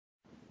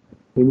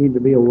We need to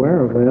be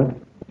aware of this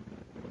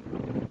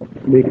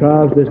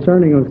because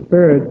discerning of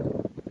spirits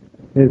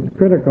is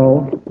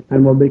critical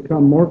and will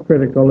become more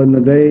critical in the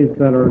days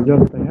that are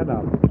just ahead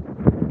of us.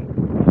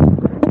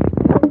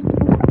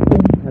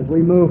 As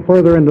we move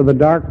further into the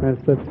darkness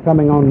that's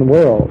coming on the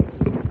world,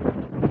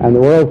 and the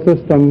world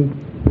system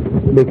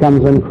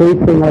becomes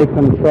increasingly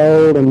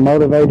controlled and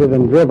motivated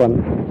and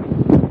driven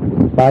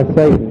by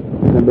Satan,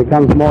 and it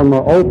becomes more and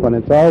more open.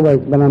 It's always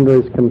been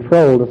under his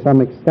control to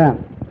some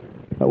extent.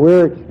 But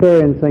we're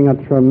experiencing a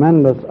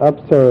tremendous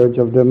upsurge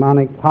of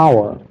demonic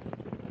power.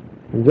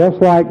 And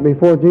just like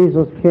before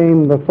Jesus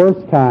came the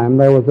first time,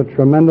 there was a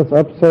tremendous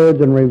upsurge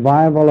and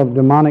revival of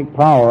demonic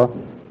power,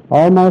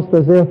 almost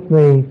as if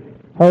the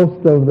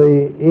host of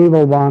the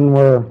evil one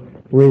were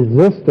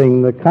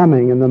resisting the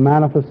coming and the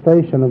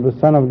manifestation of the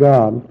Son of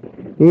God.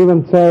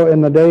 Even so,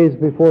 in the days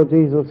before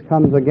Jesus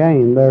comes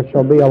again, there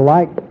shall be a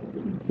like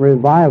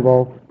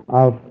revival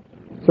of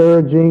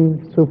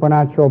surging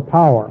supernatural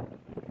power.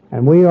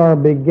 And we are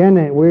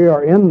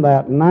in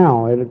that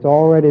now. It's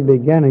already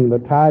beginning. The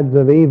tides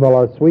of evil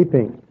are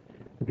sweeping.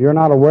 If you're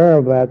not aware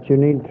of that, you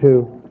need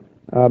to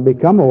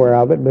become aware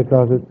of it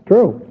because it's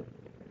true.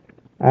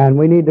 And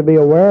we need to be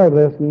aware of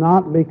this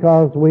not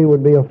because we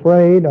would be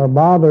afraid or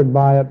bothered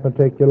by it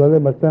particularly,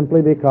 but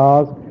simply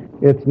because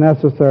it's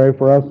necessary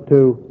for us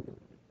to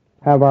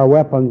have our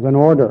weapons in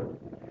order.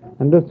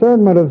 And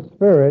discernment of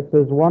spirits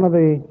is one of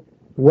the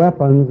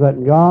weapons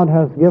that God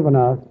has given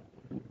us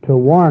to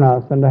warn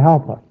us and to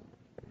help us.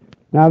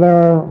 Now, there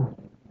are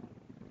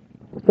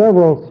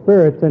several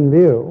spirits in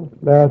view.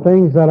 There are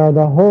things that are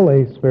the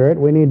Holy Spirit.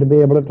 We need to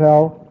be able to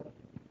tell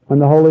when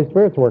the Holy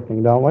Spirit's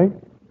working, don't we?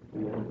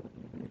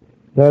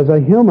 There's a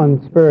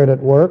human spirit at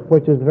work,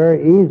 which is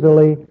very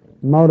easily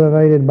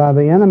motivated by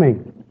the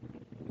enemy.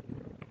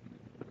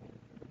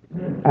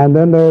 And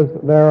then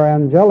there are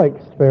angelic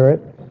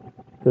spirits,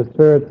 the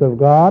spirits of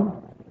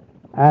God,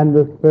 and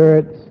the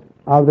spirits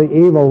of the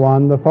evil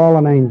one, the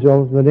fallen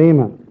angels, the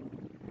demons.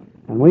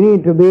 And we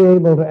need to be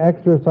able to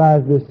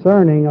exercise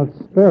discerning of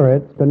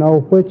spirits to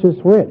know which is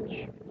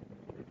which.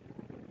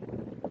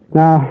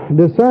 Now,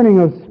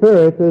 discerning of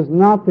spirits is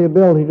not the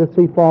ability to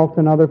see faults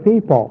in other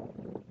people.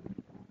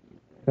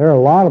 There are a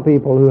lot of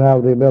people who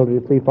have the ability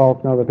to see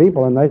faults in other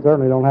people, and they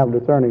certainly don't have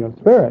discerning of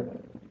spirits.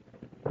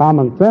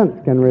 Common sense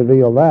can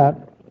reveal that.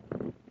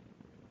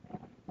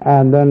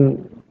 And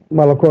then,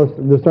 well, of course,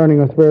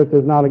 discerning of spirits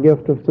is not a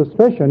gift of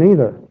suspicion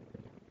either.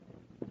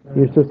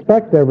 You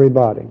suspect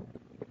everybody.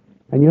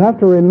 And you have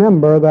to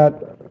remember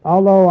that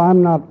although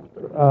I'm not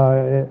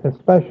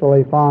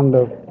especially fond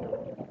of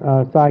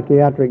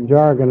psychiatric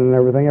jargon and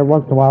everything, every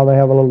once in a while they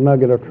have a little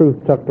nugget of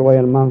truth tucked away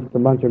in amongst a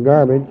bunch of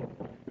garbage.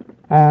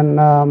 And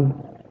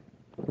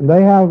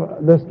they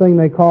have this thing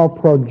they call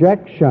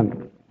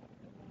projection,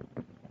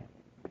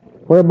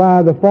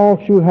 whereby the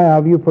faults you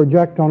have, you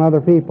project on other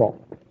people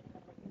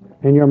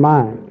in your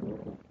mind.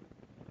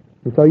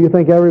 And so you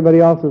think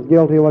everybody else is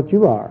guilty of what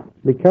you are.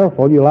 Be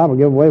careful, you'll have to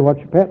give away what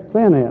your pet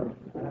sin is.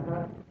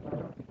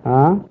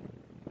 Huh?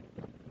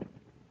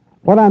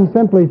 What I'm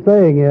simply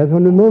saying is,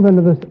 when we move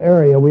into this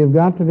area, we've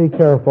got to be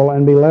careful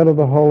and be led of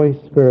the Holy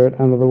Spirit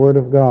and of the Word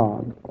of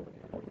God.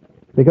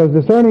 Because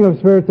discerning of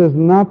spirits is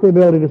not the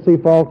ability to see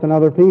faults in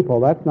other people.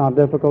 That's not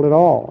difficult at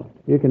all.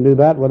 You can do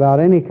that without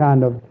any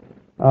kind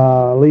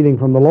of leading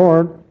from the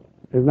Lord.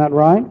 Isn't that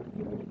right?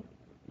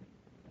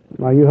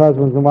 Now, you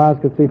husbands and wives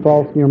could see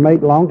faults in your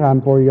mate a long time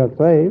before you got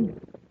saved.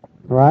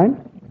 Right?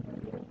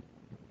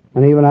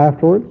 And even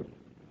afterwards.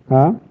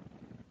 Huh?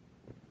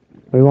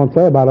 We won't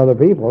say about other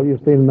people.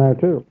 You've seen them there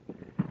too.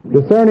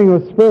 Discerning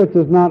of spirits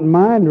is not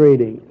mind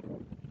reading.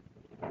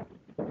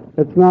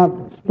 It's not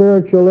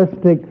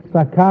spiritualistic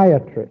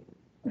psychiatry.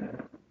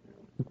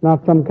 It's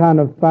not some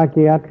kind of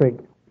psychiatric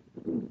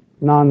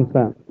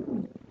nonsense.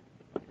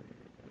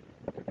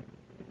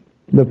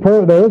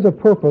 There is a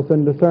purpose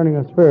in discerning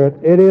of spirits.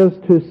 It is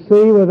to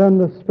see within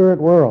the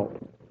spirit world.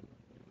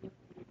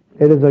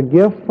 It is a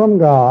gift from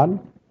God.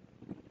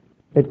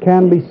 It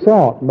can be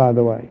sought, by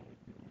the way.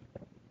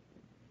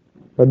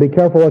 But be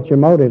careful what your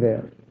motive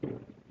is.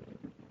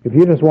 If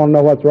you just want to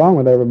know what's wrong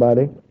with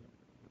everybody,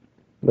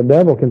 the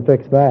devil can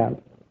fix that.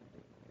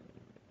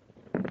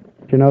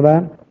 Do you know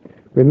that?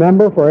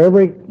 Remember, for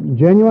every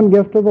genuine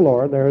gift of the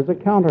Lord, there is a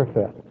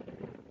counterfeit.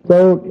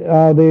 So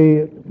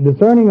the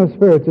discerning of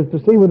spirits is to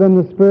see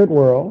within the spirit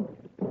world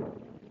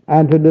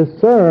and to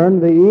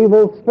discern the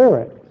evil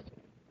spirits.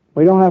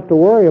 We don't have to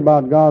worry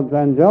about God's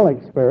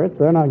angelic spirits.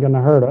 They're not going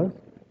to hurt us.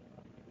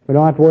 We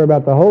don't have to worry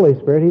about the Holy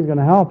Spirit. He's going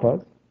to help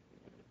us.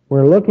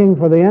 We're looking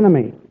for the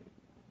enemy.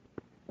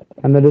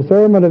 And the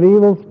discernment of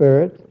evil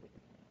spirits,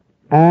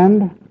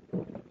 and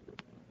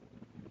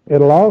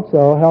it'll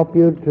also help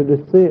you to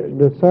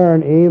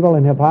discern evil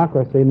and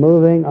hypocrisy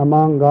moving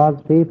among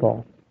God's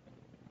people.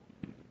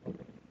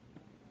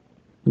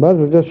 Buzz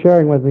was just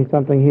sharing with me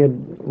something he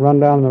had run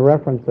down the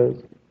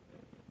references.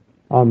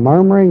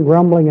 Murmuring,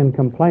 grumbling, and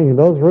complaining.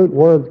 Those root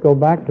words go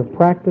back to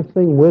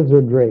practicing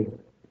wizardry.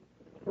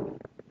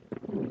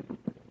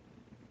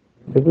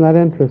 Isn't that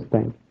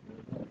interesting?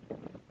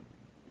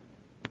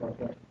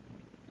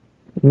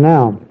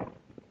 Now,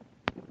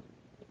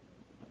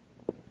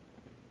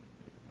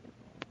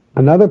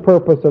 another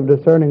purpose of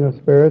discerning of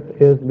spirits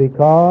is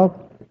because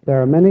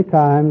there are many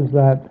times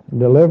that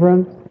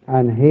deliverance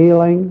and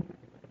healing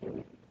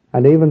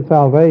and even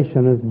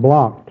salvation is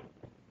blocked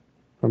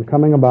from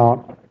coming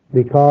about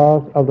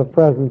because of the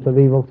presence of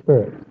evil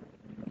spirits.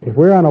 If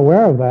we're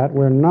unaware of that,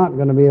 we're not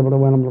going to be able to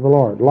win them to the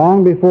Lord.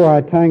 Long before I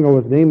tangle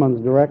with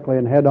demons directly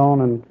and head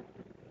on and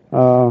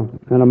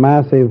in a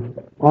massive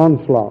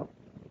onslaught,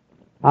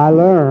 I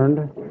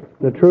learned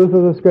the truth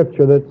of the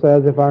Scripture that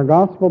says, if our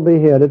gospel be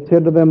hid, it's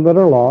hid to them that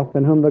are lost,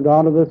 in whom the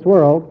God of this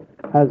world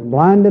has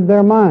blinded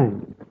their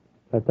minds,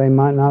 that they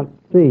might not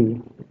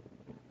see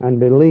and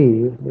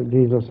believe that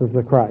Jesus is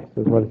the Christ,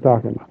 is what it's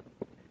talking about.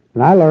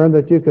 And I learned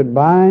that you could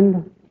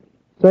bind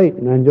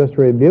Satan and just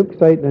rebuke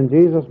Satan in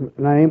Jesus'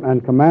 name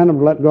and command them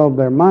to let go of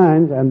their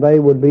minds, and they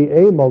would be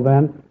able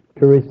then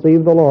to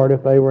receive the Lord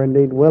if they were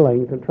indeed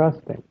willing to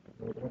trust Him.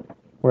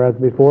 Whereas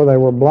before they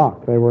were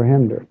blocked, they were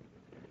hindered.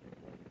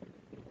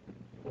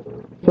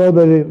 So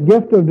the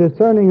gift of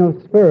discerning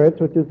of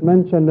spirits, which is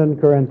mentioned in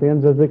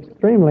Corinthians, is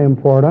extremely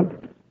important,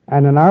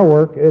 and in our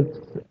work it's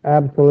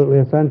absolutely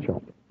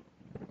essential.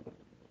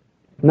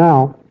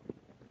 Now,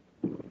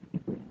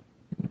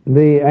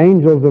 the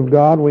angels of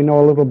God we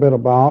know a little bit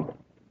about.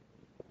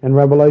 In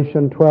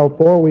Revelation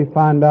 12:4, we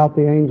find out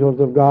the angels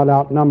of God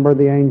outnumber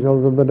the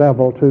angels of the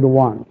devil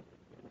 2-1.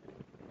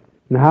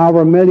 And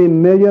however many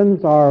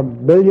millions or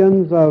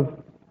billions of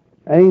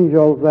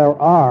angels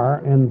there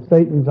are in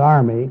Satan's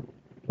army,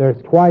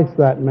 there's twice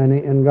that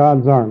many in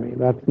God's army.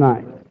 That's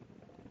nice.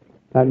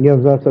 That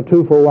gives us a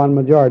 2-for-1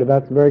 majority.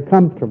 That's very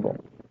comfortable.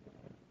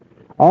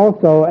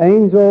 Also,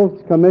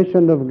 angels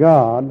commissioned of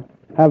God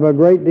have a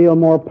great deal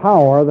more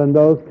power than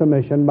those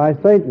commissioned by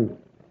Satan.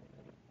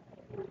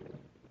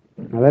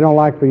 Now, they don't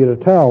like for you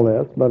to tell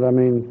this, but I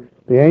mean,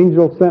 the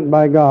angels sent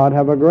by God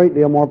have a great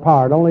deal more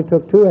power. It only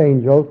took 2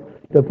 angels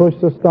to push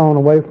the stone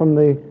away from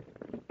the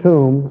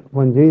tomb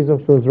when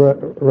Jesus was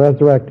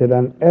resurrected,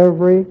 and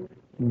every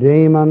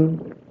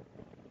demon,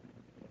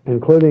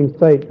 including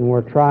Satan,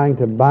 were trying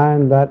to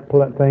bind that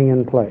thing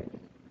in place.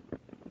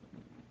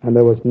 And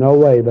there was no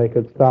way they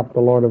could stop the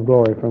Lord of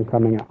glory from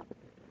coming out.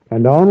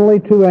 And only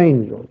 2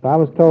 angels. I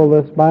was told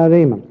this by a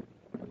demon.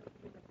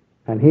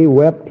 And he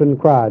wept and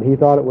cried. He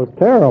thought it was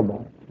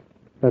terrible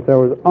that there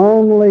was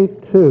only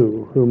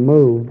 2 who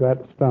moved that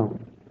stone.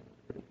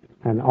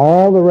 And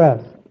all the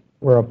rest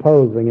were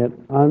opposing it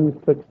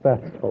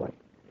unsuccessfully.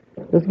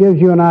 This gives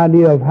you an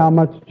idea of how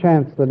much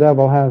chance the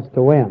devil has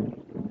to win.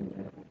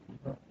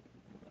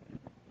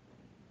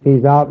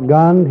 He's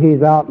outgunned, he's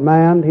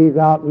outmanned, he's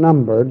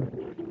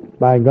outnumbered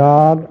by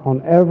God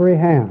on every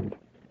hand.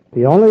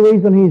 The only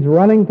reason he's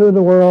running through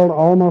the world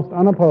almost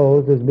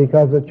unopposed is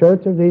because the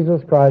Church of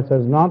Jesus Christ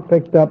has not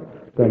picked up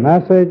the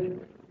message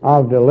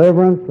of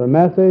deliverance, the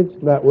message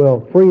that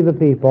will free the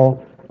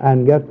people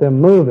and get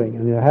them moving.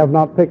 And you have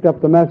not picked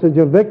up the message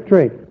of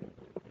victory.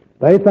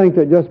 They think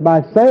that just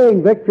by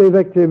saying victory,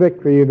 victory,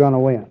 victory, you're going to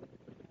win.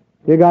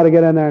 You got to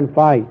get in there and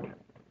fight.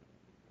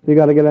 You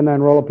got to get in there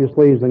and roll up your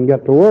sleeves and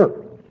get to work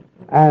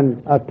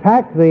and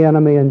attack the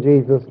enemy in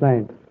Jesus'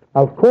 name.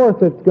 Of course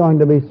it's going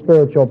to be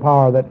spiritual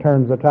power that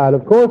turns the tide.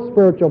 Of course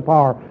spiritual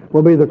power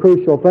will be the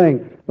crucial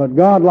thing. But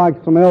God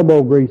likes some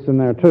elbow grease in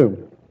there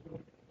too.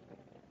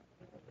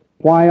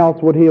 Why else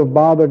would He have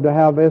bothered to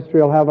have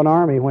Israel have an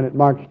army when it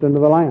marched into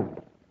the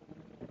land?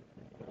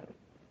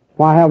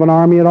 Why have an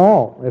army at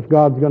all if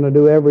God's going to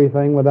do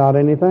everything without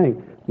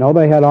anything? No,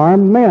 they had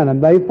armed men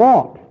and they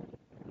fought.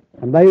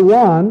 And they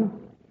won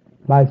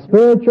by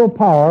spiritual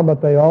power,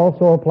 but they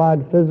also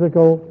applied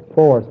physical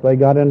force. They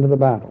got into the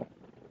battle.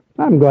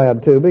 I'm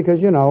glad, too, because,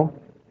 you know,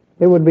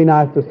 it would be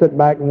nice to sit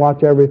back and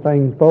watch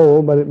everything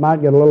fold, but it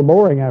might get a little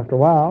boring after a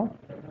while.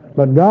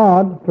 But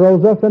God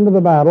throws us into the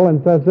battle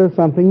and says there's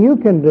something you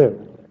can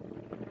do.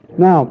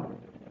 Now,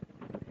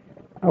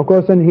 of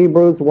course, in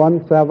Hebrews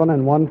 1:7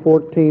 and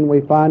 1:14,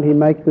 we find He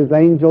makes His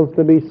angels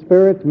to be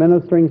spirits,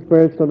 ministering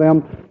spirits to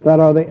them that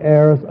are the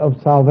heirs of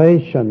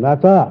salvation.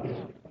 That's us.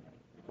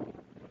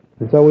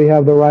 And so we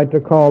have the right to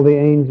call the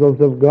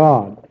angels of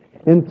God.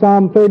 In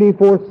Psalm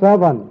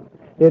 34:7,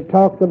 it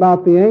talks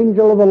about the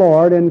angel of the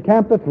Lord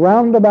encampeth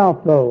round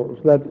about those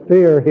that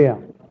fear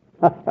Him.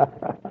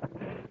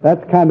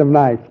 That's kind of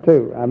nice,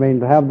 too. I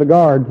mean, to have the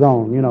guards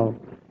on, you know,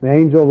 the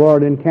angel of the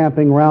Lord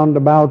encamping round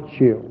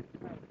about you.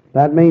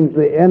 That means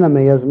the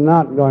enemy is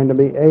not going to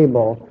be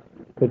able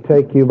to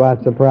take you by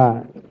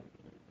surprise.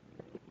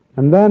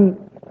 And then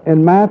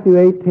in Matthew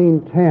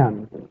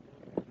 18:10,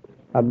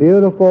 a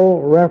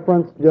beautiful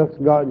reference,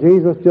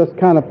 Jesus just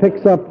kind of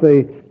picks up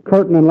the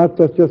curtain and lets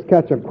us just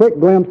catch a quick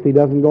glimpse. He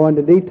doesn't go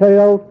into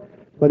details,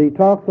 but He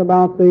talks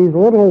about these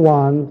little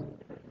ones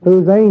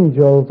whose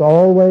angels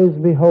always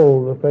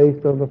behold the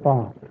face of the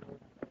Father.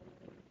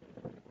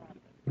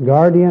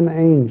 Guardian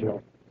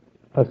angel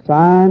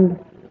assigned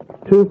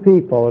to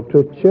people,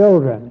 to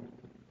children,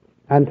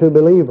 and to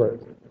believers.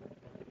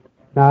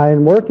 Now,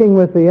 in working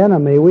with the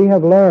enemy, we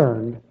have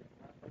learned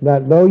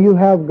that though you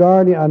have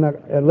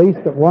at least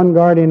one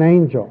guardian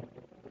angel,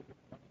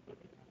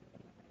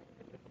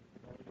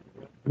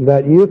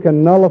 that you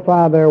can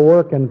nullify their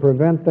work and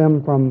prevent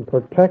them from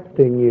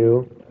protecting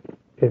you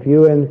if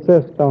you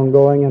insist on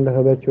going into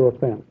habitual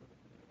sin.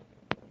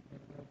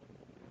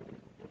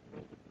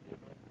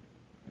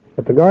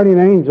 But the guardian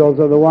angels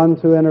are the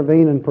ones who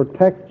intervene and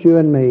protect you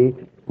and me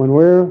when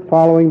we're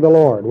following the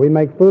Lord. We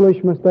make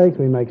foolish mistakes,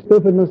 we make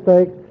stupid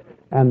mistakes,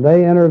 and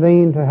they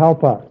intervene to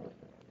help us.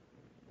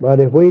 But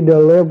if we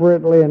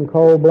deliberately and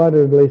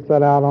cold-bloodedly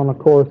set out on a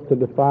course to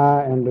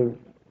defy and to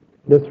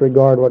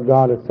disregard what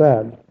God has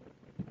said,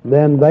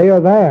 then they are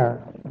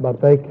there,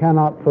 but they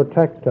cannot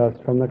protect us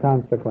from the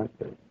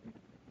consequences.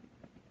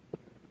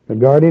 The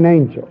guardian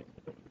angel.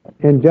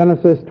 In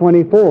Genesis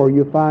 24,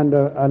 you find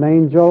an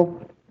angel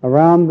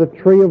around the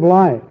tree of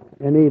life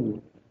in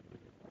Eden.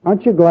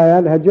 Aren't you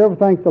glad? Had you ever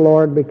thanked the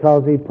Lord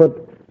because He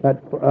put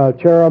that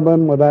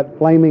cherubim with that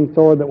flaming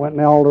sword that went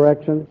in all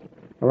directions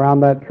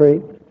around that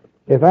tree?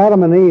 If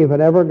Adam and Eve had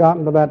ever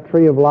gotten to that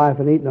tree of life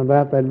and eaten of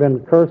that, they'd been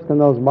cursed in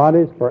those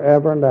bodies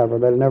forever and ever.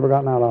 They'd never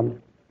gotten out of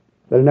them.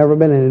 There'd never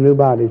been any new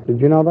bodies. Did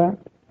you know that?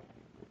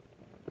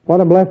 What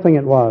a blessing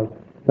it was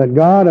that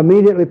God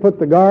immediately put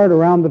the guard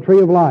around the tree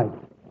of life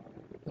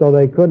so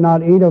they could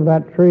not eat of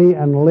that tree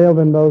and live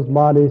in those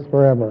bodies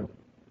forever.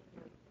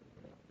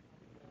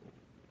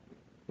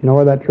 You know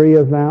where that tree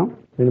is now?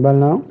 Anybody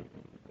know?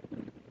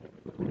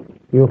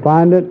 You'll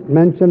find it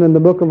mentioned in the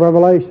book of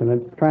Revelation.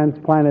 It's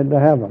transplanted to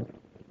heaven.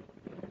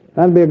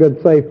 That'd be a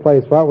good safe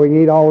place, right? We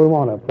can eat all we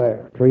want up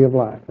there. Tree of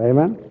life.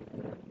 Amen?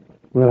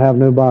 We'll have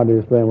new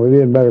bodies then. We'll be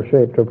in better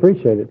shape to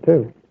appreciate it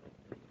too.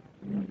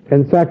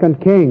 In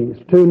 2 Kings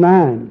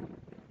 2:9,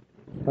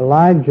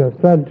 Elijah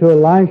said to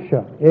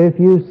Elisha, "If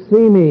you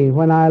see me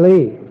when I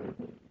leave,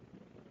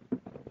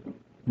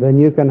 then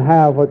you can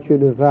have what you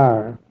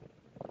desire."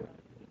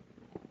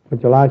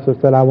 Which Elisha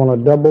said, "I want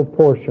a double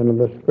portion of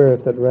the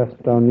Spirit that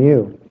rests on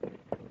you."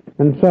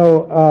 And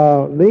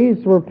so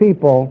these were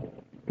people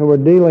who were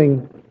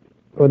dealing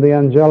with the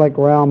angelic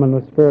realm and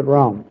the spirit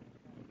realm.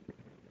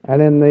 And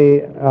in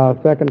the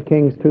 2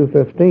 Kings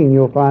 2:15,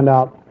 you'll find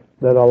out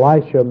that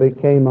Elisha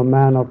became a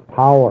man of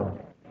power,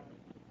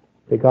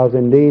 because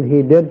indeed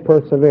he did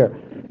persevere.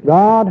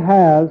 God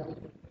has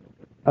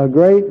a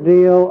great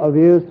deal of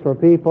use for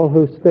people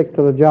who stick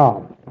to the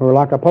job, who are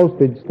like a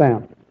postage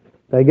stamp.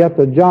 They get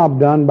the job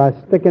done by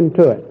sticking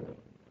to it.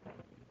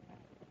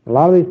 A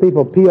lot of these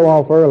people peel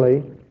off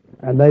early,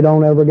 and they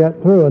don't ever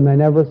get through, and they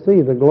never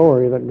see the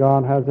glory that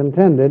God has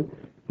intended,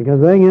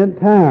 because they get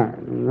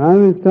tired. And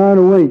I'm just tired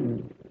of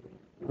waiting.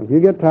 If you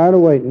get tired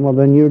of waiting, well,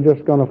 then you're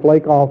just going to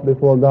flake off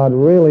before God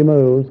really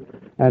moves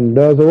and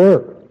does the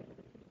work.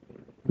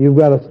 You've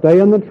got to stay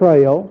on the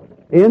trail,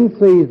 in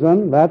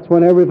season. That's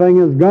when everything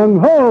is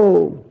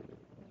gung-ho,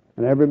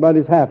 and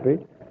everybody's happy.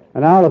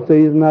 And out of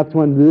season, that's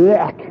when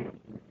blech.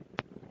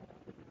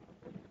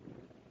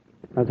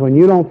 That's when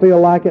you don't feel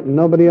like it, and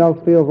nobody else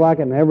feels like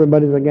it, and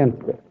everybody's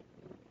against it.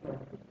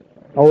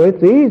 Oh,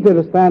 it's easy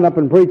to stand up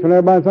and preach when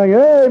everybody's saying,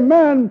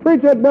 "Amen,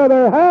 preach it,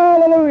 brother,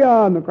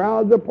 hallelujah," and the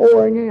crowds are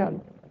pouring in.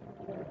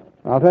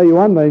 I'll tell you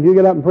one thing, if you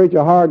get up and preach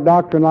a hard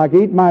doctrine like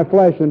 "eat my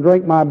flesh and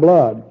drink my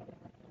blood,"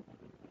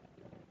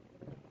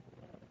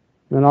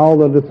 then all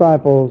the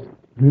disciples,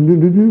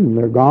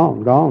 they're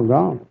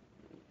gone.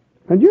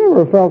 Had you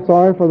ever felt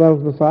sorry for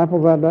those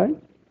disciples that day?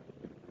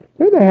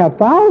 They had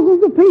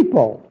thousands of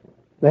people.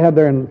 They had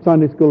their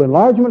Sunday school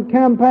enlargement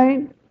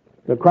campaign.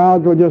 The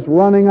crowds were just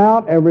running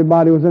out.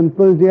 Everybody was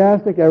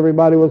enthusiastic.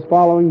 Everybody was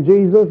following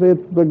Jesus.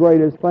 It's the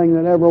greatest thing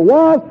that ever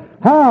was.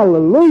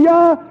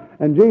 Hallelujah!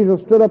 And Jesus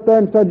stood up there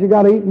and said, "You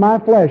got to eat my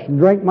flesh and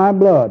drink my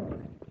blood."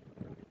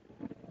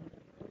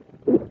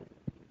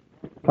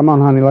 Come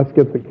on, honey, let's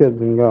get the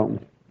kids and go.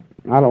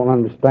 I don't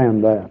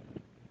understand that.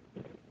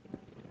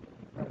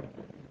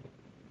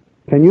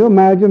 Can you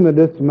imagine the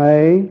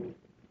dismay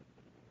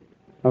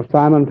of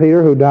Simon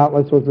Peter, who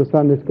doubtless was the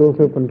Sunday school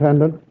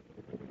superintendent,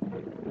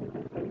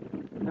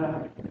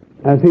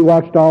 as he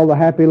watched all the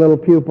happy little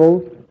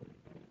pupils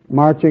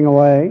marching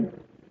away?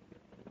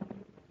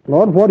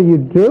 "Lord, what are you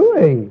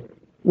doing?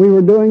 We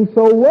were doing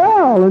so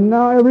well, and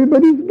now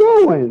everybody's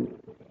going."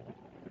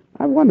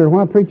 I wonder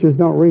why preachers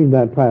don't read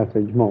that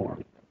passage more.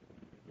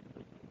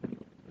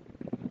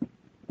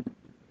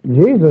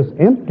 Jesus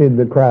emptied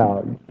the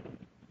crowd.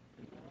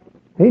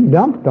 He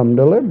dumped them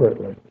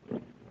deliberately.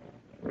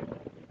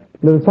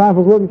 The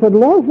disciples looked and said,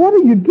 "Lord, what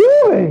are you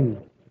doing?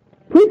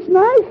 Preach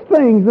nice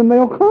things and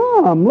they'll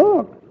come.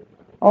 Look,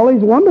 all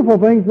these wonderful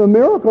things, the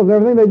miracles and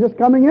everything, they're just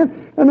coming in.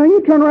 And then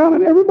you turn around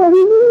and everybody,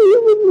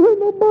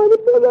 nobody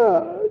but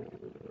us.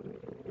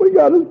 We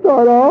got to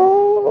start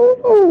all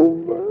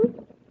over."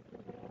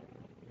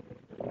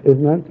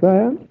 Isn't that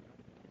sad?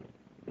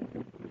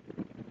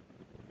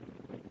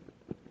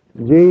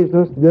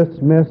 Jesus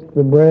dismissed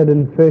the bread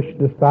and fish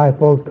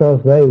disciples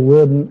because they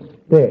wouldn't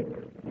stick.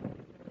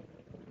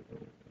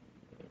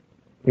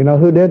 You know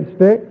who did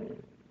stick?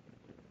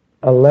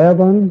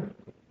 11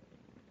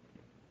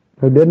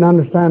 who didn't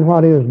understand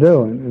what he was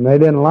doing, and they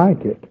didn't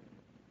like it.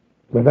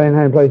 But they didn't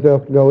have any place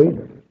else to go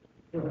either.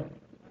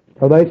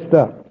 So they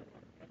stuck.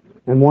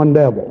 And one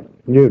devil,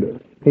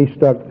 Judas, he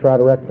stuck to try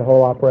to wreck the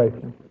whole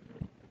operation.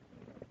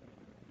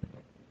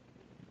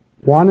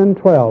 1 in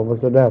 12 was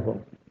the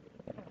devil.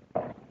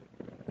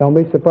 Don't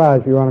be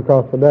surprised if you run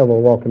across the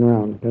devil walking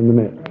around in the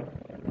midst.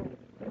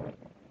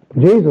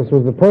 Jesus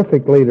was the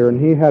perfect leader, and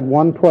he had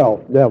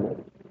 1/12 devil,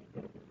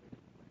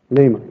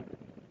 demon.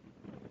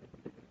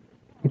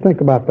 You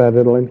think about that,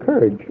 it'll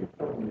encourage you.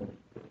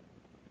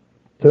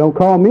 So don't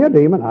call me a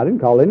demon. I didn't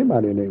call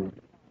anybody a demon.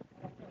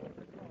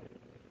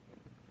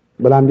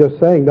 But I'm just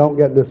saying, don't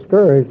get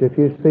discouraged if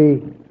you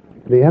see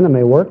the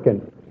enemy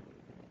working,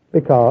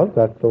 because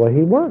that's the way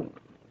he works.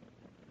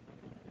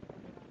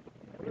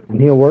 And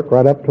he'll work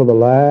right up to the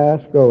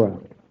last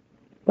go-round.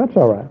 That's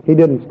all right. He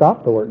didn't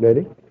stop the work, did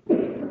he?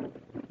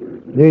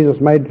 Jesus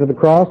made it to the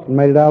cross and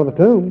made it out of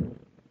the tomb.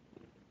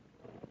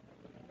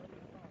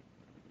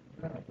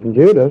 And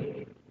Judas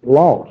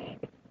lost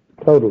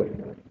totally.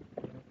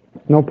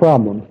 No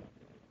problem.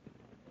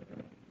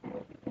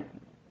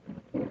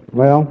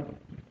 Well,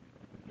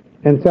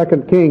 in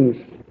 2 Kings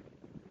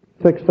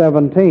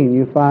 6:17,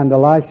 you find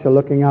Elisha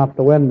looking out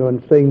the window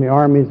and seeing the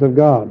armies of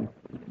God.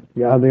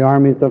 You have the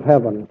armies of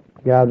heaven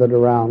gathered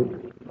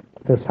around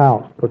his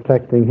house,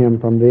 protecting him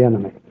from the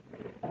enemy.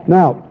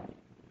 Now,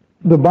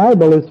 the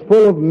Bible is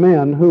full of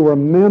men who were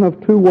men of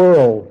two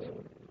worlds.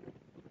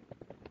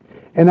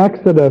 In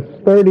Exodus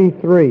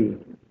 33,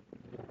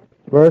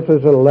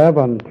 verses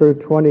 11 through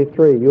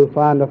 23, you'll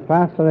find a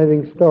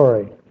fascinating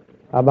story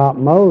about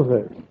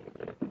Moses,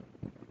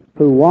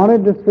 who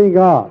wanted to see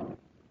God.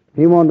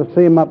 He wanted to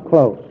see him up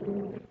close.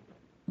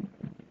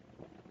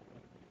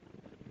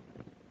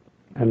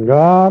 And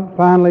God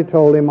finally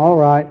told him, all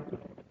right,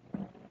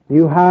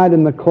 you hide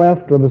in the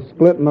cleft or the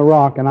split in the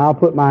rock, and I'll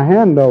put my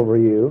hand over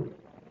you,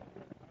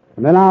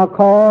 and then I'll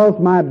cause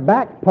my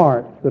back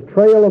parts, the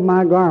trail of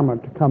my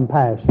garment, to come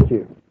past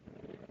you.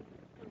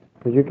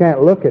 Because you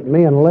can't look at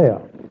me and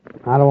live.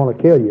 I don't want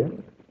to kill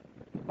you.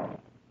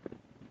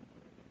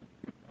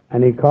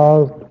 And he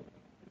caused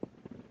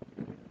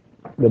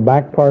the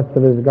back parts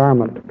of his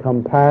garment to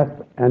come past,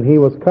 and he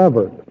was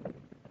covered.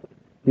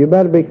 You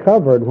better be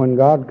covered when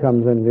God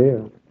comes into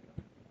you.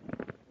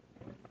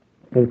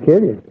 He'll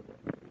kill you.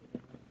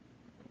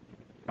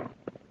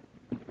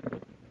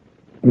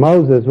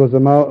 Moses was a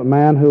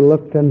man who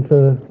looked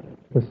into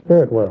the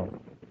spirit world.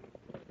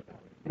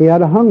 He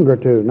had a hunger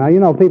to. Now,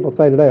 you know, people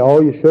say today, oh,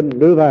 you shouldn't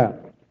do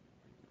that.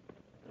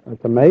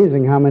 It's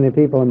amazing how many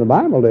people in the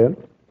Bible did.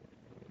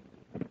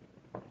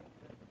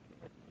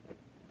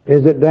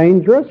 Is it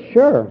dangerous?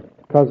 Sure,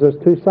 because there's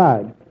two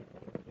sides.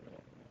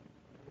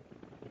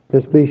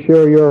 Just be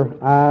sure your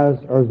eyes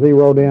are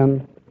zeroed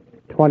in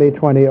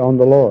 20/20 on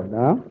the Lord.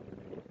 Huh?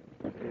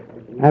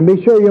 And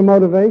be sure your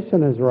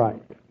motivation is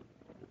right.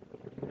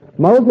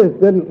 Moses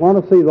didn't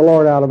want to see the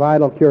Lord out of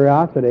idle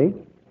curiosity.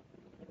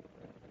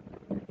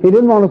 He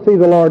didn't want to see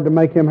the Lord to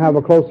make him have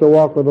a closer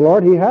walk with the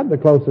Lord. He had the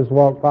closest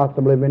walk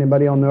possibly of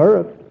anybody on the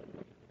earth.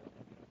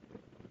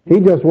 He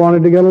just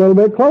wanted to get a little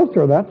bit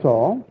closer, that's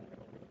all.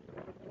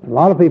 A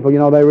lot of people, you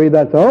know, they read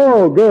that and say,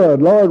 oh,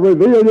 good, Lord,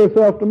 reveal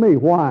yourself to me.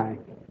 Why?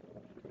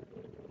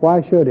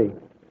 Why should he?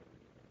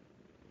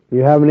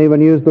 You haven't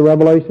even used the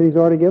revelation he's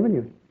already given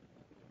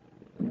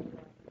you.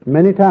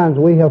 Many times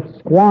we have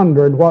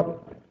squandered what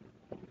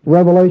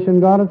revelation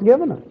God has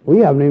given us. We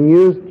haven't even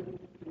used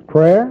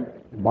prayer,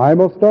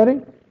 Bible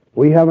study.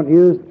 We haven't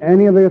used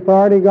any of the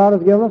authority God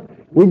has given us.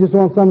 We just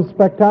want some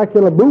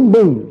spectacular boom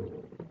boom.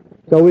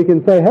 So we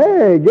can say,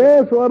 hey,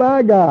 guess what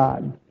I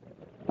got?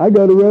 I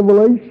got a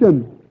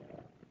revelation.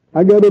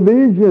 I got a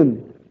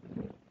vision.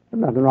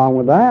 There's nothing wrong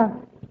with that.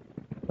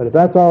 But if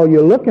that's all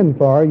you're looking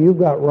for, you've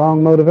got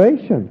wrong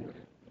motivations.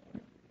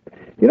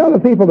 You know the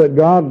people that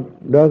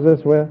God does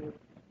this with?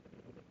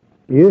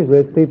 Usually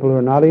it's people who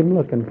are not even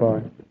looking for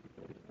it.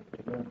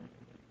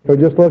 They're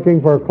just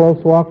looking for a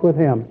close walk with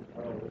Him.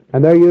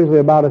 And they're usually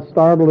about as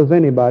startled as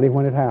anybody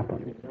when it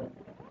happens.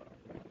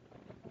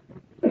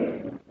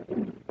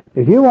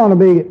 If you want to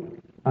be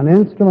an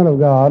instrument of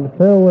God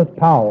filled with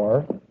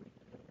power,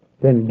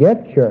 then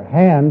get your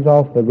hands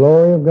off the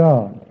glory of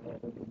God.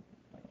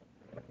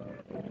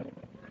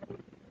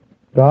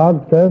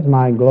 God says,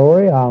 my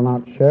glory I'll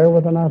not share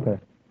with another.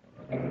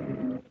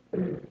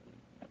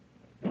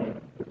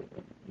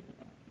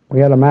 We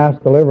had a mass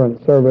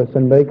deliverance service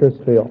in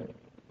Bakersfield,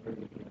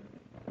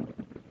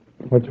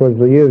 which was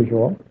the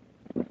usual.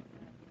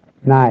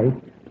 Nice.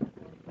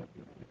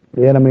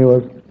 The enemy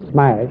was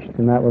smashed,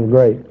 and that was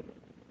great.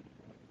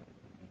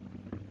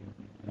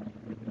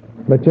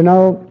 But you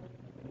know,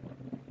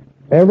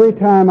 every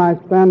time I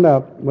stand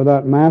up with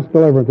that mass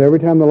deliverance, every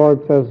time the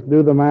Lord says,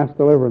 do the mass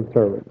deliverance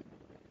service,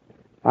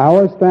 I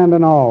always stand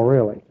in awe,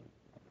 really.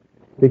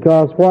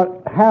 Because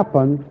what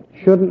happens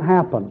shouldn't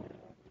happen.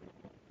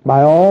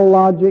 By all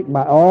logic,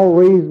 by all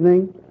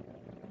reasoning,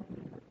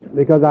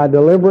 because I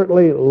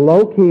deliberately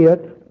low-key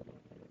it.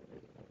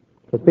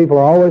 Because people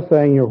are always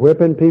saying you're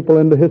whipping people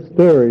into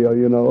hysteria,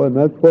 you know, and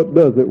that's what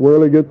does it.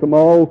 Worley gets them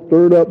all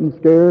stirred up and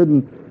scared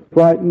and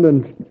frightened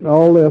and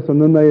all this, and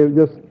then they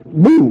just,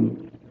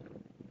 boom.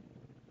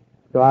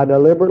 So I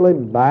deliberately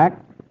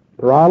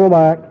throttle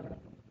back,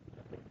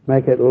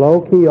 make it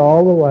low-key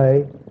all the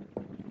way,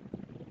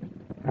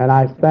 And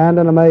I stand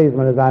in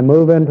amazement as I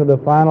move into the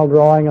final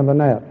drawing of the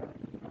net.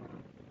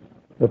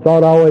 The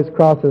thought always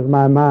crosses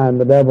my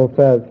mind. The devil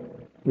says,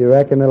 "You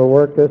reckon it'll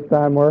work this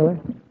time, Worley?"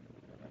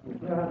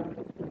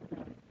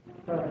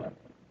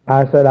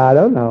 I said, "I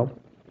don't know.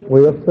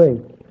 We'll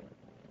see.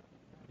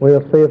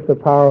 We'll see if the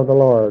power of the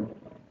Lord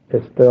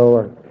is still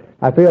working."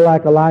 I feel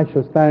like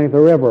Elisha standing at the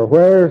river.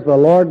 Where's the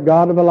Lord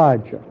God of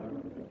Elijah?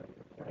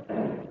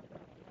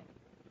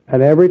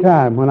 And every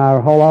time when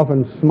I haul off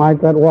and smite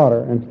that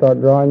water and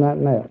start drawing that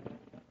net,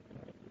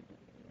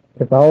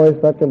 it's always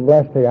such a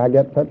blessing. I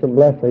get such a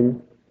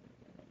blessing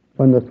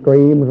when the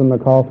screams and the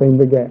coughing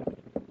began.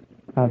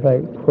 I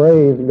think,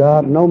 praise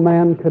God, no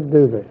man could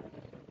do this.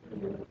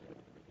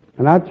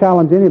 And I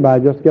challenge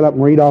anybody, just get up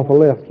and read off a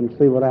list and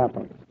see what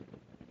happens.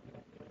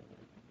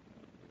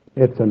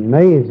 It's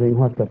amazing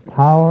what the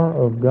power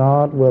of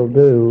God will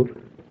do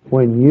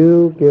when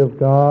you give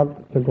God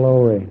the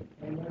glory.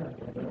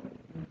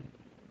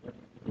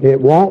 It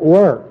won't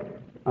work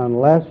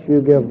unless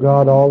you give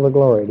God all the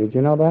glory. Did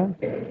you know that?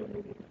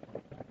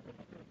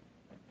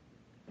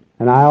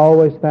 And I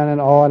always stand in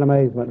awe and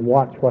amazement and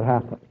watch what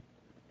happens.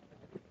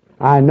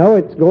 I know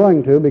it's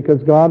going to,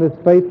 because God is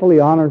faithful. He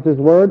honors His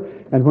word.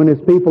 And when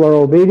His people are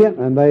obedient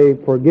and they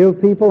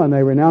forgive people and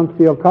they renounce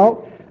the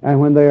occult, and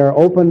when they are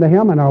open to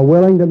Him and are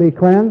willing to be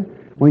cleansed,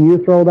 when you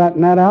throw that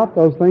net out,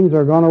 those things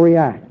are going to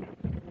react.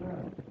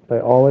 They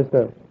always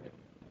do.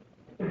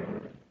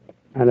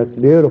 And it's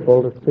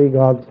beautiful to see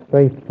God's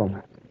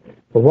faithfulness.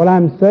 But what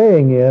I'm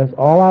saying is,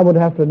 all I would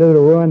have to do to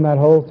ruin that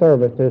whole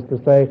service is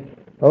to say,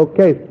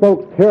 "Okay,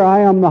 folks, here I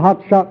am, the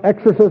hotshot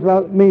exorcist.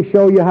 Let me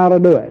show you how to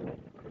do it."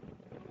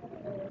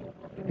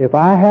 If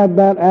I had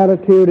that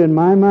attitude in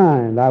my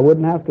mind, I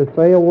wouldn't have to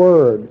say a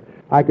word.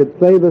 I could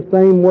say the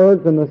same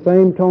words in the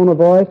same tone of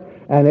voice,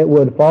 and it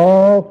would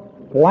fall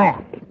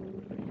flat.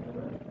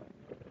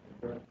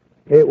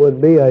 It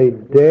would be a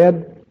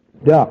dead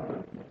duck.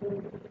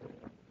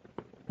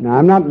 Now,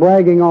 I'm not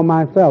bragging on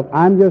myself.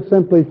 I'm just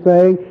simply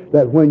saying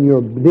that when you're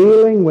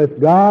dealing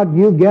with God,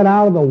 you get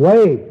out of the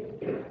way.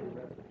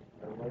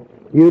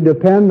 You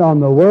depend on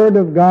the Word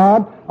of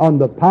God, on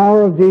the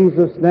power of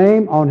Jesus'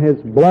 name, on His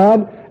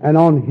blood, and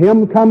on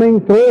Him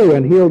coming through,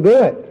 and He'll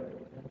do it.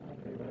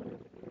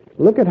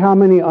 Look at how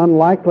many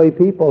unlikely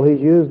people He's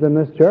used in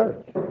this church.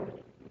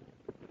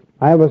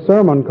 I have a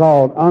sermon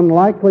called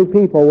 "Unlikely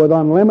People with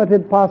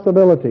Unlimited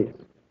Possibilities."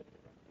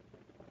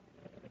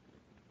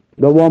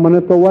 The woman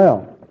at the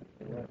well.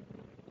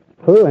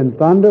 Who in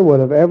thunder would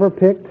have ever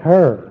picked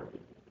her?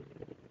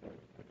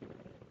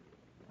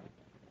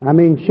 I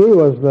mean, she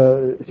was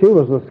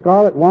the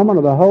scarlet woman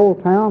of the whole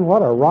town.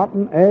 What a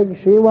rotten egg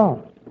she was.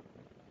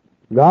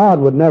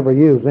 God would never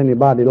use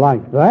anybody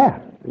like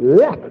that.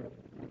 Yuck.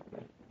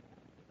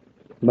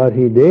 But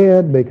He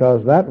did,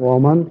 because that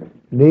woman,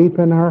 deep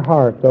in her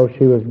heart, though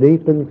she was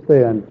deep in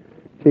sin,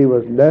 she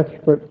was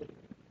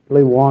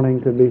desperately wanting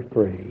to be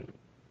free.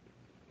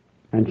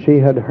 And she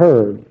had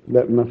heard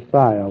that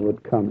Messiah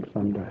would come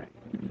someday.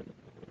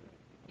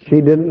 She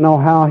didn't know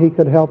how He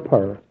could help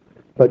her,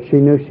 but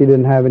she knew she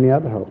didn't have any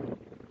other hope.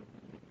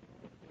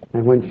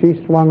 And when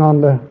she swung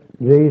on to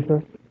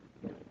Jesus,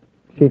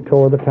 she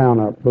tore the town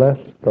up. Bless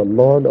the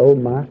Lord, oh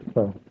my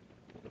soul.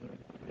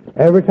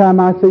 Every time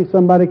I see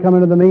somebody come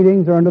into the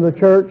meetings or into the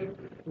church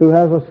who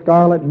has a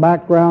scarlet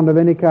background of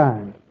any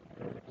kind,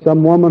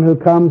 some woman who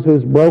comes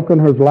who's broken,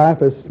 whose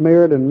life is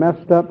smeared and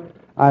messed up,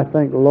 I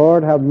think,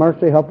 Lord, have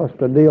mercy, help us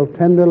to deal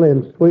tenderly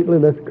and sweetly.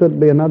 This could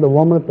be another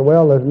woman at the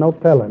well. There's no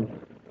telling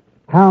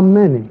how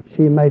many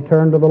she may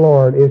turn to the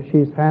Lord if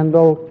she's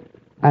handled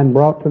and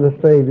brought to the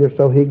Savior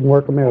so He can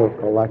work a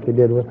miracle like He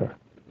did with her.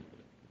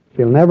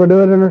 She'll never do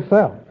it in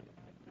herself.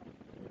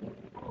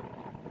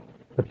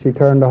 But she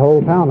turned the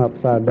whole town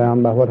upside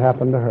down by what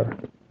happened to her.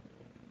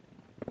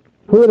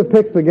 Who would have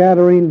picked the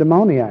Gadarene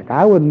demoniac?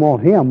 I wouldn't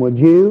want him, would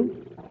you?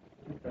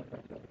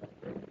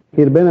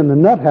 He'd have been in the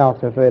nut house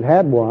if they'd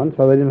had one,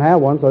 so they didn't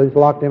have one, so they just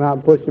locked him out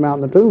and pushed him out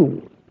in the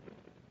tomb.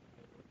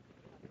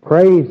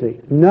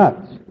 Crazy.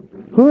 Nuts.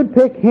 Who would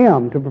pick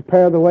him to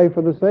prepare the way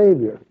for the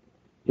Savior?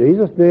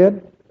 Jesus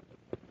did.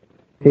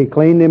 He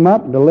cleaned him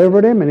up,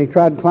 delivered him, and he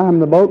tried to climb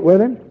the boat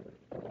with him.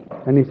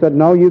 And he said,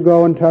 "No, you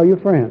go and tell your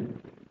friends."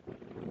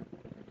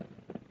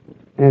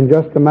 In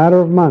just a matter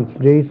of months,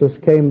 Jesus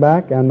came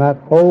back, and that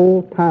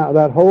whole town,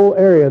 that whole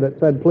area that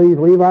said, "Please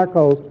leave our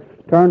coast,"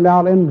 turned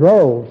out in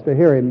droves to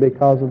hear Him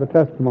because of the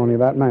testimony of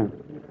that man.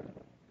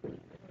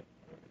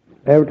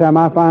 Every time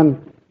I find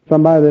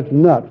somebody that's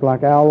nuts,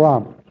 like Al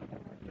Roberts,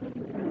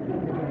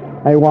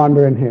 they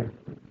wander in here,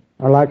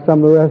 or like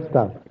some of the rest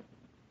of us,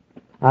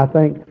 I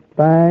think,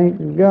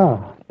 thank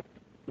God,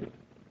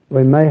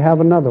 we may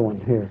have another one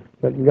here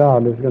that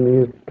God is going to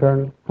use to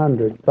turn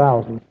hundreds,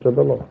 thousands to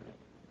the Lord.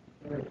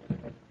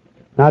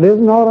 Now, it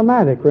isn't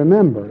automatic,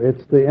 remember.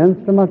 It's the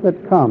instrument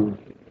that comes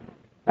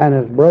and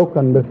is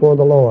broken before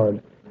the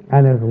Lord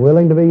and is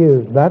willing to be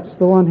used. That's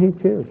the one He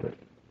chooses.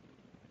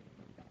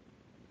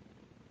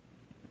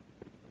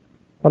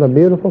 What a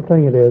beautiful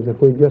thing it is if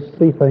we just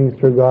see things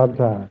through God's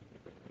eyes.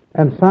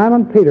 And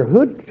Simon Peter,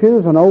 who'd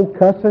choose an old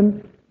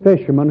cussing,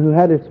 fisherman who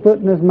had his foot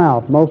in his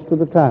mouth most of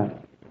the time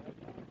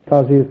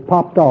because he was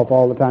popped off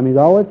all the time. He's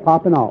always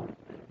popping off,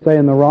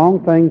 saying the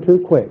wrong thing too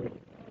quick.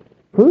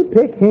 Who'd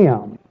pick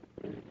him?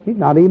 He's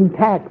not even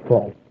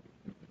tactful.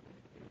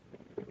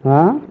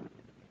 Huh?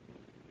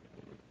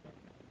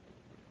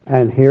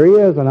 And here he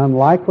is, an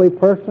unlikely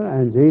person,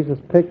 and Jesus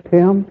picked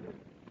him.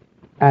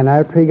 And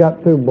after he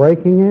got through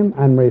breaking him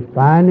and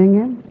refining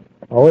him,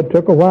 it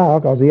took a while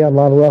because he had a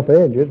lot of rough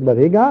edges, but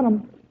he got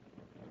him.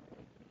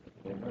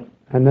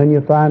 And then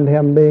you find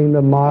him being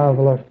the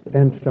marvelous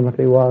instrument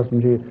he was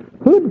in Jesus.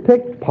 Who'd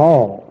picked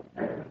Paul?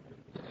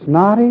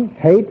 Snotty,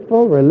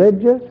 hateful,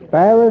 religious,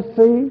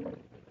 Pharisee,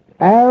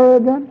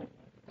 arrogant,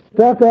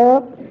 stuck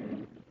up,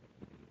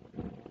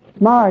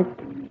 smart.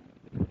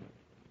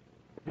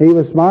 He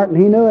was smart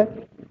and he knew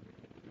it.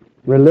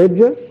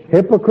 Religious,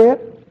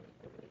 hypocrite,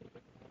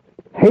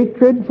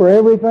 hatred for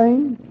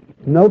everything,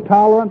 no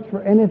tolerance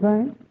for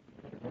anything.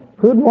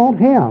 Who'd want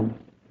him?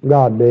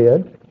 God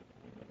did.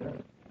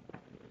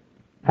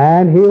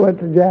 And he went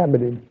to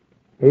jabbing him.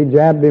 He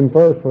jabbed him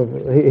first.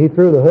 He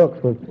threw the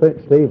hooks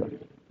with Stephen.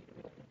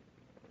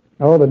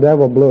 Oh, the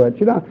devil blew it.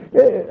 You know,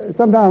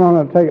 sometime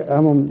I'm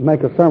going to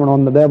make a sermon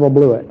on the devil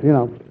blew it, you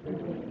know.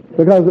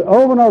 Because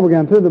over and over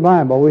again through the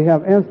Bible, we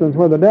have instances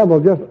where the devil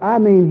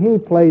he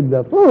played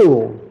the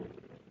fool.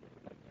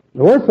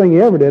 The worst thing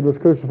he ever did was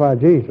crucify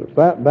Jesus.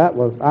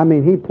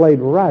 He played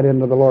right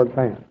into the Lord's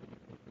hand.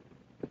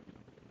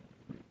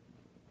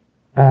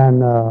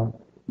 And,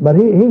 but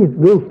he's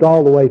goofed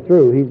all the way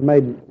through. He's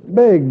made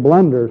big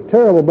blunders,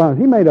 terrible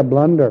blunders. He made a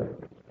blunder.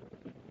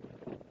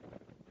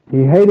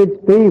 He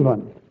hated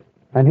Stephen,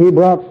 and he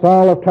brought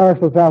Saul of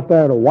Tarsus out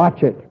there to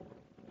watch it.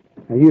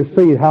 And you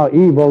see how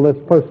evil this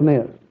person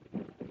is.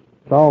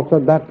 Saul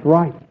said, that's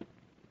right.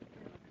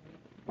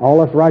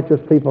 All us righteous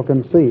people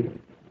can see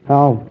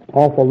how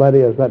awful that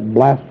is, that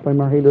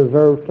blasphemer. He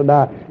deserves to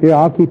die. Here,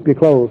 I'll keep you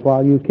close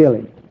while you kill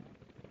him.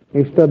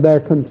 He stood there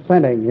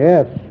consenting,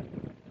 yes.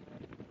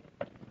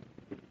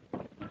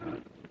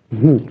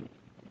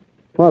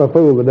 What a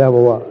fool the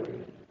devil was.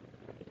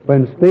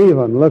 When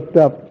Stephen looked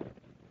up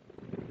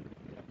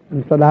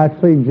and said, I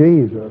see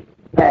Jesus,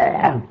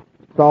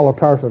 Saul of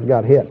Tarsus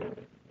got hit.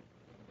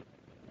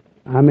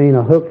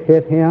 A hook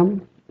hit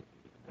him,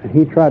 and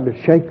he tried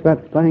to shake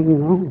that thing, you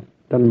know.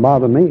 Doesn't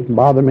bother me,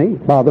 bother me,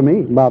 bother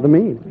me, bother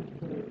me.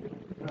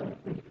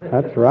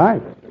 That's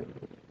right.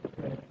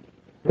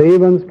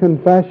 Stephen's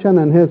confession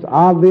and his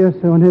obvious,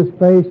 when his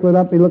face lit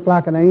up, he looked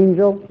like an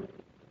angel.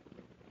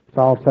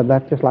 Saul said,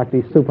 that's just like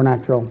these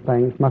supernatural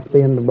things. Must be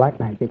in the black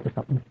magic or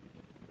something.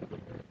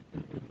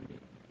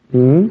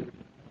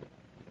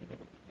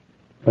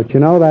 But you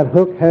know, that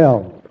hook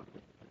held.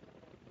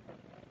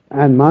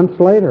 And months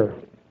later,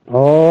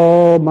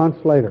 old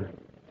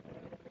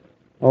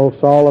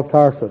Saul of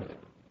Tarsus,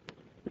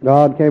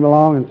 God came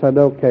along and said,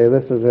 okay,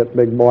 this is it,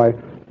 big boy.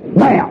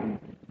 Wham!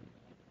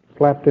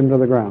 Slapped him to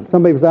the ground.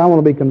 Some people say, I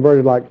want to be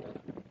converted like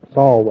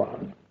Saul was.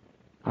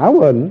 I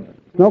wouldn't.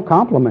 It's no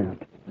compliment.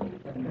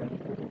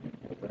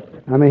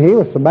 He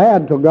was so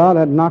bad until God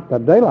had knocked the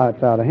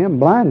daylights out of him,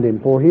 blinded him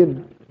before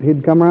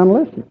he'd come around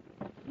and listen.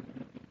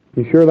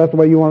 You sure that's the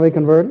way you want to be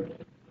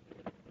converted?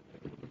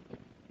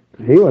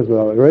 He was the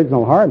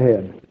original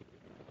hardhead.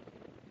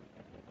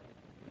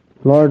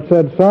 The Lord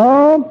said,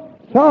 Saul,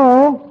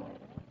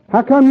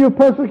 how come you're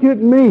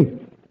persecuting me?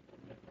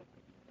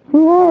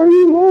 Who are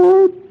you,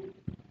 Lord?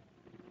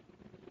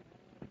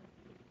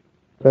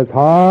 It's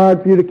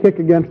hard for you to kick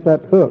against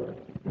that hook.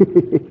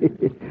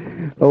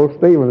 Old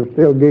Stephen is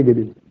still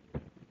giggling.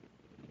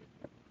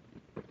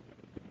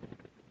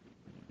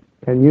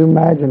 Can you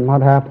imagine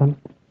what happened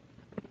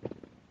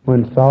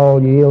when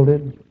Saul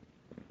yielded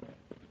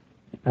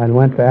and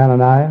went to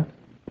Ananias?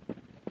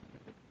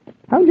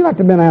 How would you like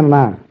to have been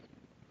Ananias?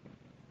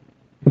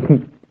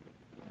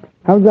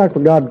 How would you like for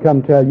God to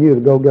come tell you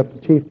to go get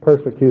the chief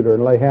persecutor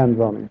and lay hands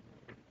on him?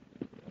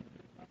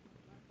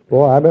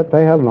 Boy, I bet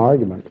they had an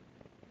argument.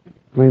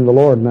 The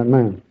Lord and that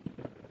man.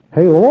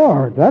 Hey,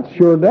 Lord, that's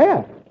sure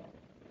death.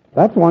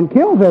 That's one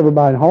kills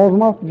everybody and hauls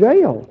them off to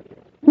jail.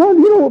 Lord,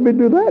 you don't want me to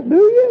do that, do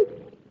you?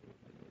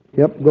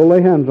 Yep, go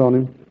lay hands on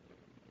him.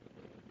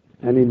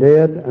 And he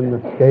did, and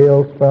the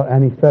scales fell,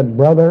 and he said,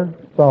 Brother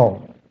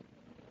Saul,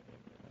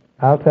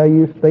 I'll tell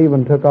you,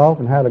 Stephen took off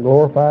and had a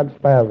glorified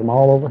spasm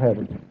all over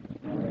heaven.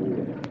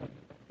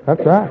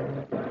 That's right.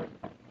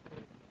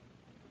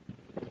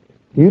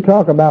 You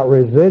talk about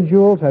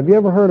residuals. Have you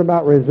ever heard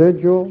about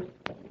residuals?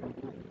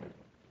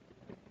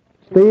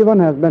 Stephen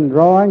has been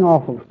drawing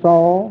off of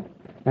Saul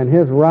and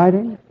his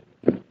writings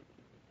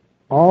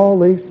all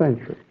these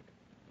centuries.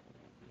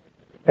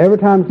 Every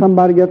time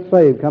somebody gets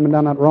saved, coming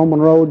down that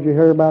Roman road you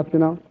hear about, you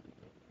know.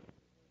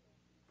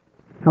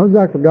 How would you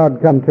like for God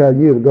to come tell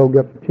you to go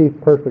get the chief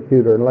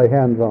persecutor and lay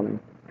hands on him?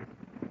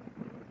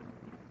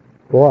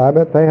 Boy, I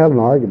bet they had an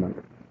argument.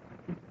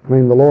 The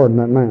Lord and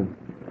that man.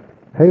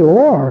 Hey,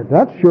 Lord,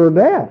 that's sure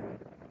death.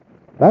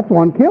 That's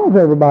one kills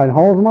everybody and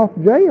hauls them off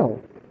to jail.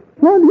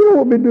 Lord, you don't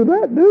want me to do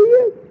that, do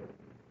you?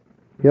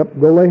 Yep,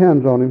 go lay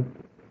hands on him.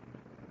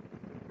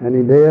 And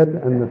he did,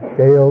 and the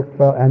scales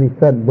fell, and he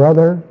said,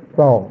 Brother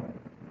Saul,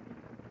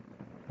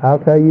 I'll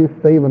tell you,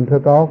 Stephen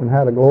took off and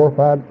had a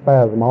glorified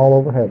spasm all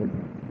over heaven.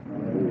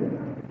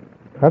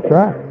 That's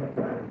right.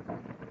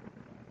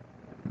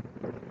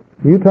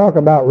 You talk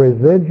about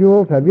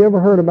residuals. Have you ever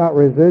heard about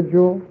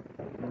residuals?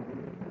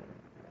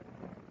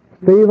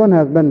 Stephen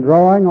has been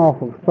drawing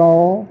off of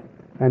Saul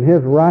and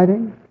his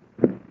writings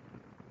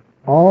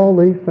all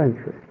these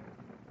centuries.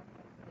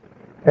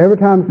 Every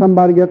time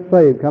somebody gets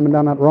saved, coming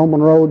down that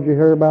Roman road you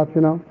hear about,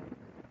 you know,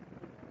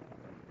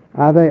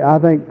 I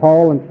think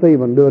Paul and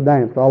Stephen do a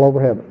dance all over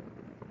heaven.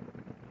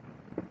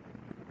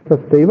 So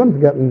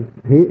Stephen's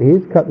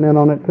he's cutting in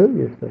on it too,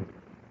 you see.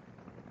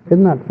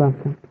 Isn't that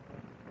something?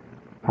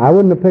 I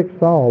wouldn't have picked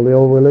Saul, the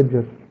old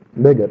religious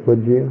bigot,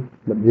 would you?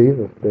 But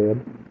Jesus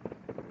did.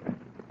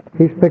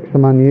 He's picked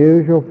some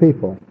unusual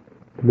people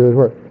to do his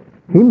work.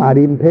 He might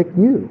even pick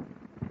you.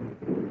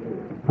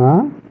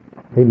 Huh?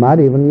 He might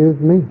even use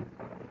me.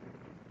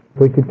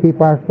 We could keep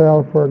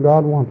ourselves where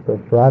God wants us,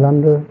 right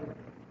under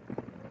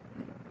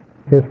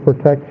His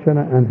protection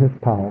and His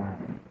power.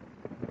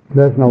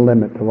 There's no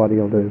limit to what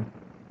He'll do.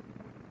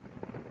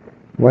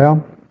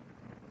 Well,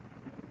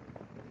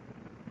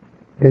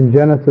 in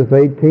Genesis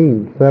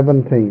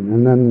 18:17,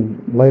 and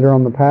then later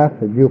on the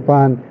passage, you'll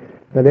find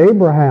that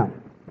Abraham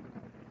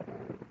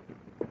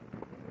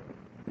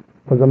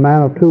was a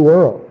man of two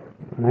worlds.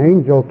 An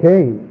angel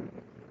came.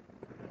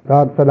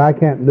 God said, I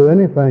can't do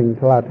anything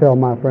until I tell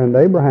my friend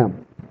Abraham.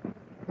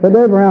 Said,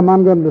 Abraham,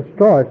 I'm going to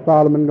destroy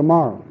Sodom and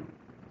Gomorrah.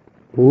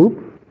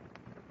 Oops.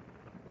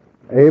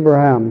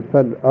 Abraham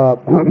said,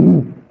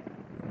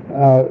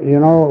 you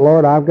know,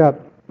 Lord, I've got,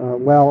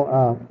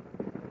 I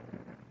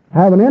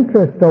have an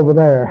interest over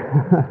there.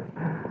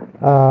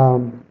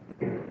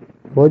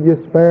 Would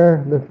you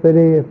spare the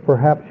city if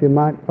perhaps you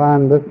might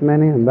find this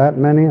many and that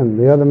many and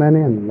the other many?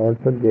 And the Lord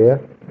said, yes,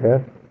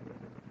 yes.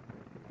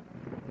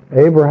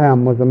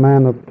 Abraham was a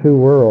man of two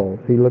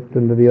worlds. He looked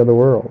into the other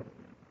world.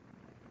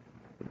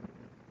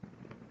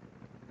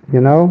 You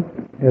know,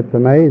 it's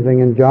amazing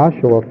in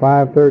Joshua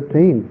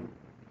 5:13.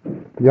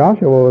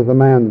 Joshua was a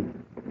man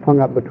hung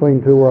up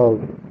between two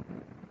worlds,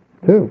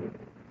 too.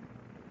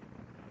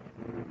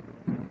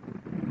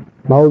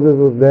 Moses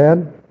was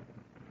dead.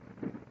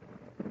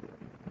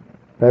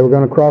 They were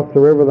going to cross the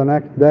river the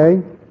next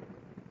day.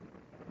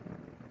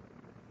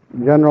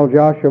 General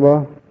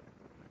Joshua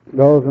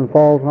goes and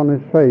falls on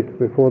his face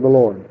before the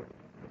Lord.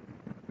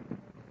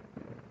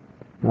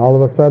 And all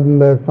of a sudden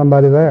there's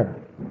somebody there.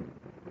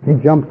 He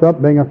jumps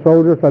up, being a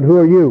soldier, said, who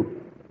are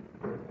you?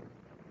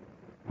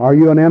 Are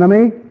you an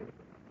enemy?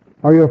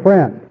 Are you a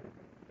friend?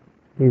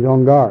 He's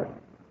on guard.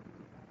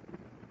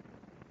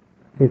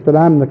 He said,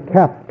 I'm the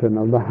captain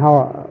of the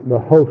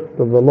host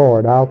of the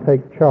Lord. I'll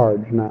take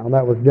charge now.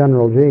 That was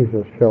General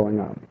Jesus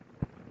showing up.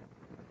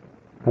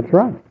 That's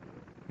right.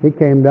 He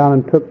came down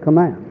and took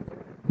command.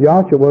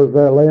 Joshua was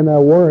there laying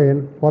there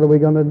worrying, what are we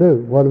going to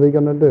do? What are we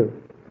going to do?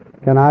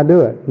 Can I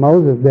do it?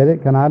 Moses did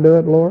it. Can I do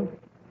it, Lord?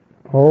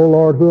 Oh,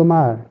 Lord, who am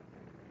I?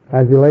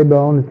 As he lay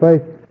on his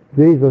face,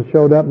 Jesus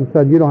showed up and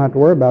said, you don't have to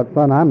worry about it,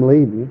 son. I'm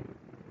leading.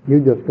 You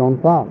just going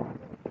to follow.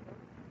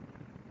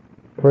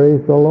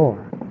 Praise the Lord.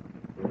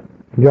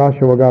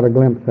 Joshua got a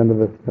glimpse into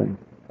this thing.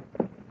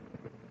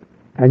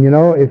 And you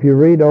know, if you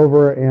read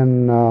over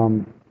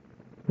in,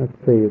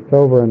 it's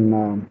over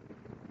in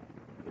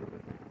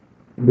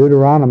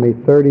Deuteronomy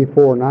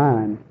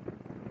 34:9,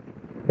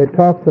 it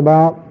talks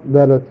about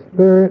that a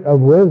spirit of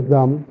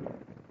wisdom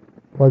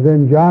was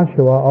in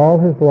Joshua all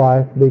his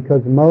life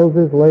because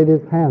Moses laid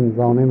his hands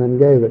on him and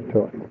gave it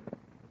to him.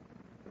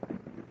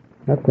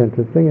 That's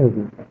interesting,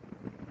 isn't it?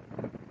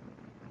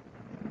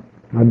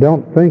 I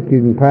don't think you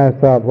can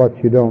pass out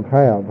what you don't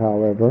have,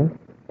 however.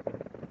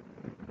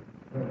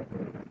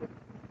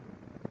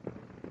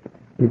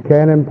 You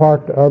can't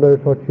impart to others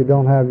what you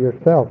don't have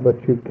yourself,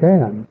 but you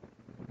can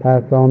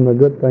pass on the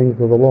good things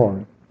of the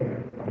Lord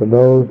to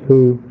those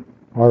who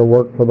are to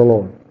work for the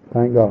Lord.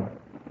 Thank God.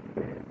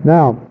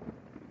 Now,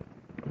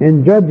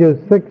 in Judges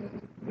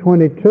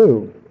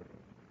 6:22,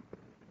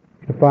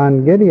 you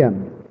find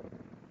Gideon.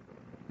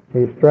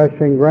 He's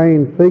threshing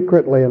grain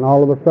secretly, and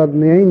all of a sudden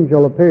the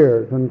angel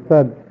appears and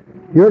said,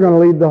 you're going to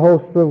lead the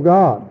hosts of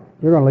God.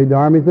 You're going to lead the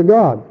armies of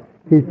God.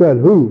 He said,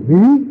 who?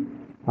 Me?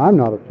 I'm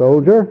not a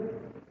soldier.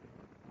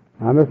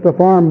 I'm just a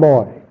farm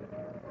boy.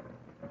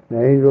 The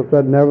angel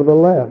said,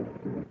 nevertheless,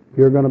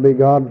 you're going to be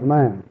God's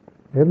man.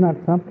 Isn't that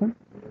something?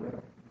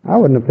 I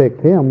wouldn't have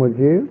picked him, would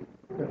you?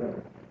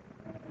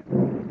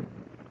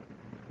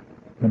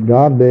 But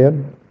God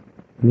did.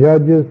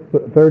 Judges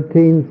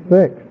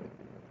 13:6.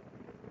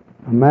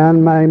 A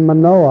man named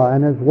Manoah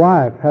and his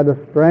wife had a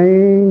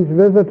strange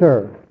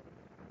visitor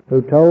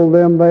who told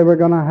them they were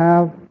going to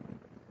have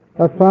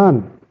a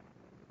son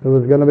who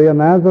was going to be a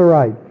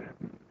Nazarite.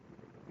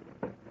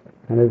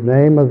 And his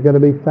name was going to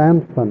be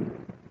Samson.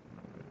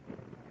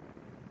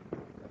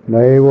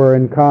 They were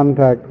in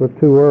contact with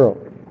two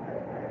worlds.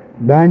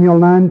 Daniel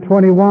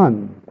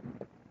 9:21.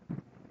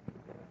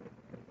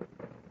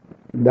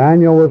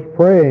 Daniel was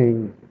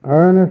praying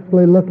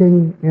earnestly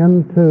looking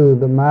into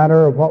the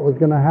matter of what was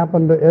going to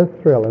happen to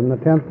Israel. In the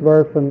 10th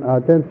verse and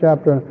 10th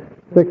chapter,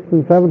 6th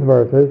and 7th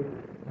verses,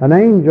 an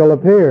angel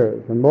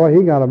appears, and boy,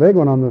 he got a big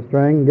one on the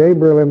string.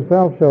 Gabriel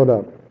himself showed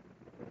up.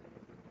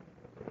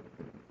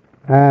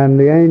 And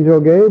the angel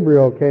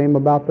Gabriel came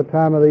about the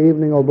time of the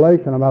evening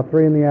oblation, about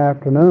 3 in the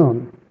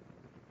afternoon.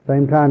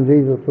 Same time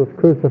Jesus was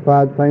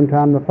crucified, same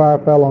time the fire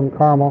fell on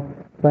Carmel,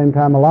 same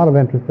time a lot of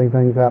interesting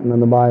things happened in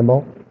the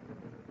Bible.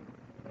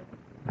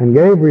 And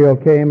Gabriel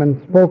came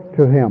and spoke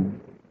to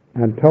him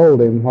and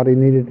told him what he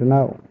needed to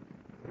know.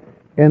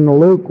 In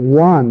Luke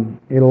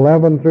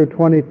 1:11 through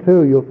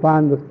 22, you'll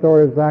find the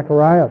story of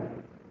Zacharias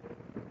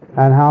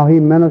and how he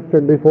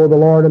ministered before the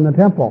Lord in the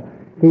temple.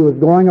 He was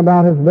going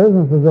about his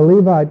business as a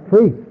Levite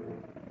priest.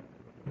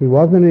 He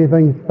wasn't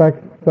anything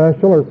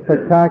special or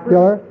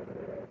spectacular.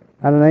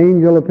 And an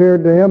angel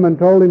appeared to him and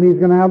told him he's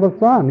going to have a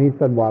son. He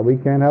said, why, we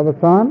can't have a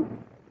son?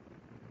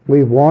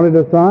 We've wanted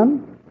a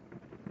son,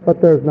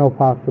 but there's no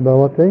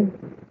possibility.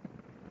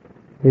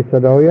 He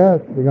said, oh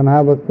yes, you're going to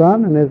have a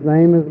son, and his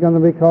name is going to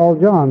be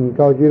called John.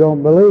 Because you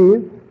don't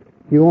believe,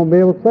 you won't be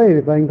able to say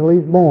anything till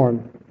he's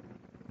born.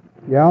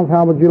 Gals,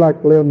 how would you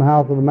like to live in the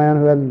house of a man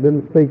who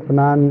didn't speak for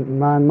nine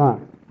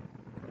months?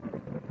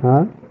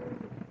 Huh?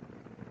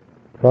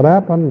 What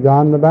happened?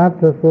 John the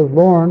Baptist was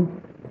born.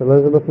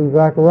 Elizabeth and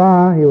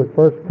Zachariah, he was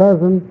first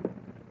cousin.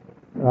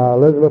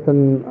 Elizabeth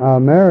and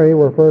Mary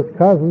were first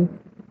cousins.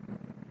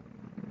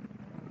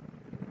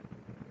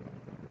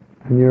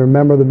 And you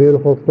remember the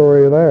beautiful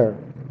story there.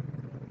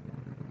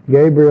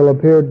 Gabriel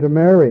appeared to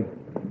Mary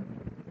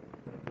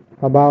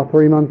about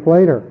 3 months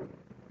later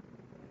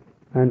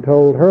and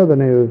told her the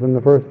news in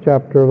the first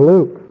chapter of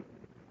Luke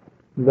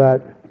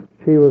that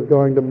she was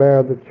going to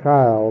bear the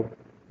child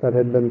that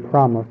had been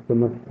promised, the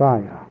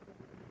Messiah.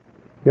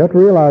 You have to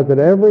realize that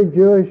every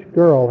Jewish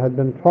girl had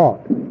been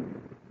taught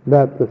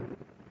that the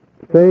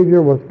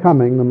Savior was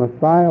coming, the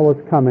Messiah was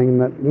coming,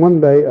 and that one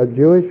day a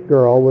Jewish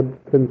girl would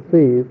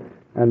conceive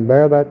and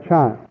bear that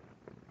child.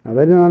 Now,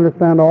 they didn't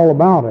understand all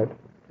about it,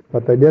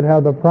 but they did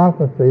have the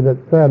prophecy that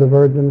said a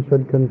virgin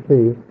should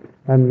conceive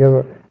and give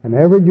her. And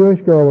every Jewish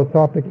girl was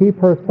taught to keep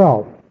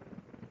herself,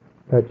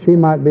 that she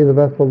might be the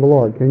vessel of the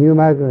Lord. Can you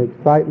imagine the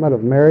excitement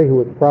of Mary, who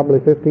was probably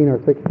 15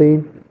 or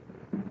 16,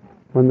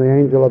 when the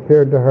angel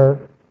appeared to her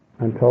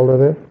and told her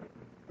this?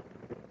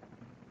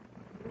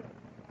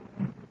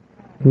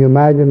 Can you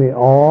imagine the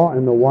awe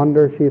and the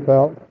wonder she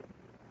felt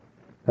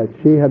that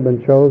she had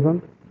been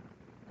chosen?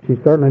 She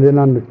certainly didn't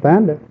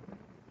understand it.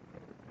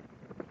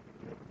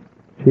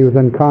 She was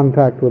in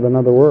contact with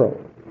another world.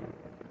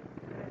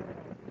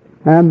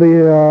 And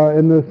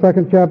in the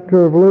second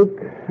chapter of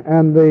Luke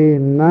and the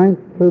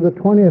 9th through the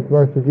 20th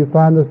verses, you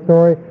find the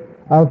story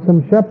of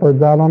some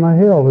shepherds out on a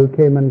hill who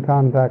came in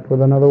contact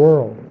with another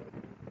world.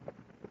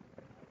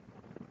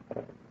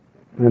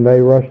 And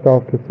they rushed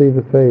off to see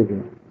the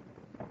Savior.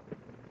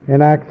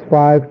 In Acts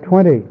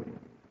 5:20,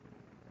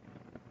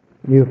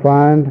 you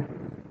find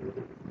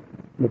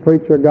the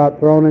preacher got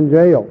thrown in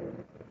jail.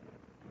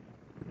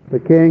 The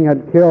king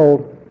had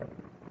killed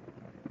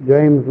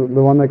James,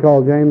 the one they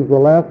called James the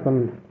Less,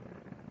 and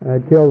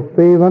had killed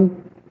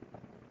Stephen.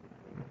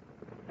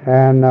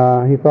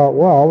 And he thought,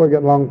 well, we're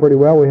getting along pretty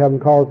well. We haven't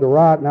caused a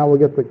riot. Now we'll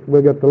get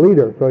the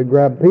leader. So he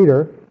grabbed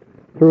Peter,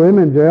 threw him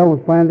in jail, and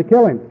was planning to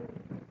kill him.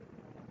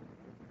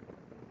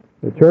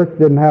 The church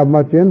didn't have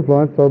much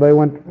influence, so they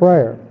went to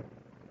prayer.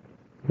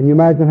 Can you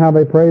imagine how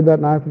they prayed that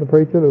night for the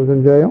preacher that was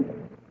in jail?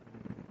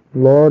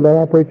 Lord, let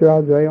our preacher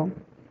out of jail.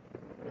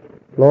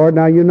 Lord,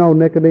 now you know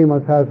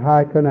Nicodemus has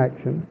high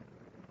connection.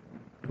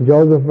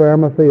 Joseph of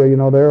Arimathea, you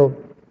know,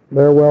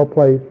 they're well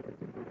placed.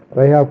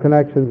 They have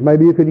connections.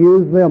 Maybe you could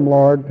use them,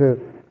 Lord,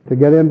 to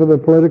get into the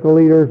political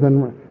leaders.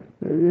 And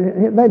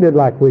they did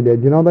like we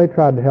did. You know, they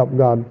tried to help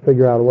God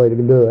figure out a way to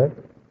do it.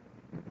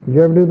 Did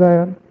you ever do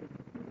that?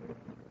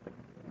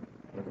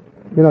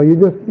 You know, you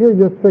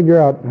just figure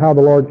out how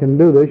the Lord can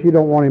do this. You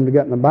don't want him to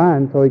get in a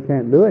bind so he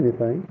can't do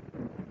anything.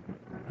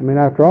 I mean,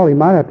 after all, he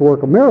might have to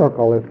work a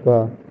miracle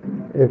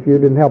if you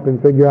didn't help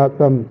him figure out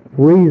some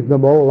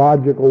reasonable,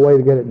 logical way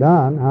to get it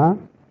done, huh?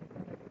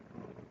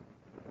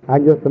 I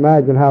can just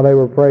imagine how they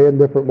were praying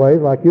different ways,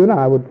 like you and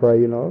I would pray,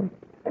 you know.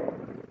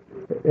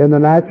 In the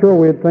natural,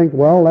 we'd think,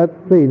 well, let's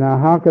see, now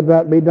how could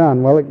that be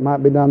done? Well, it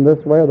might be done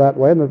this way or that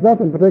way, and there's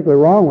nothing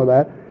particularly wrong with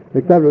that,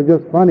 except it was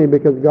just funny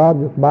because God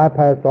just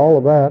bypassed all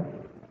of that,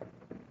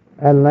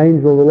 and an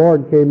angel of the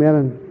Lord came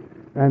in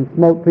and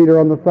smote Peter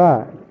on the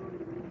side.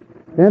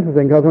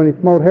 Interesting, because when he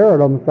smote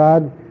Herod on the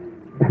side,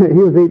 he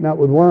was eaten up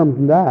with worms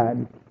and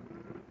died.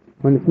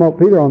 When he smote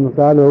Peter on the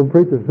side, the old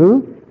preacher said,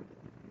 who?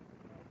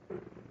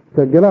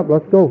 Said, get up,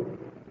 let's go.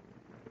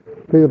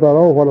 Peter thought,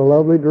 oh, what a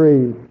lovely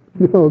dream.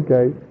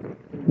 Okay,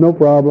 no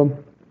problem.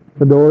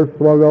 The doors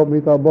swung open.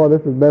 He thought, boy, this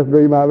is the best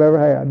dream I've ever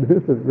had.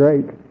 This is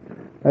great.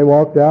 They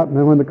walked out, and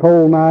then when the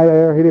cold night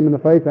air hit him in the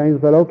face, the angel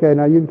said, okay,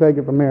 now you can take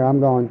it from here. I'm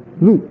going.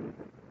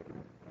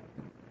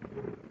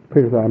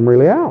 Peter said, I'm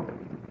really out.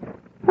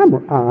 I'm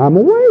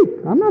awake.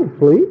 I'm not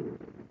asleep.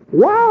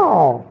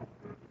 Wow!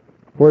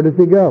 Where does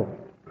he go?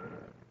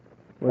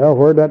 Well,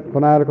 where'd that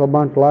fanatical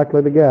bunch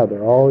likely to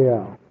gather? Oh,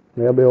 yeah.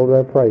 They'll be over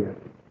there praying.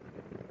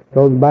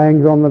 Those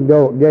bangs on the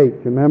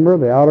gates, remember?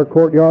 The outer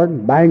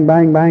courtyard? Bang,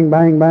 bang, bang,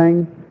 bang,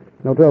 bang.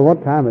 Don't tell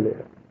what time it is.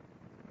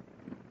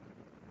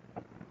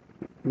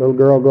 Little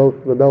girl goes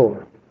to the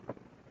door.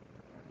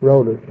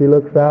 Rhoda, she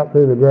looks out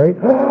through the grate.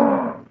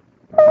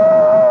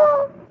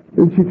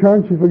 And she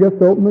turns, she forgets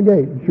to open the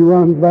gate. And she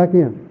runs back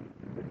in.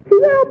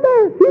 He's out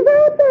there! He's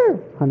out there!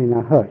 Honey,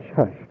 now hush,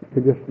 hush.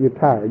 You're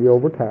tired. You're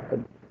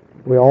overtired.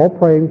 We're all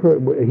praying for,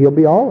 he'll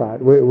be all right.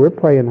 We're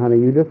praying, honey.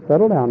 You just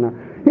settle down now.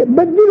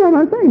 But you know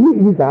what I'm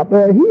saying? He's out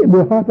there. Come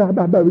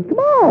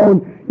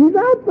on. He's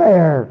out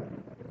there.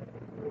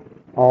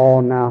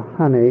 Oh, now,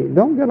 honey,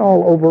 don't get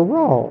all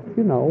overwrought.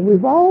 You know,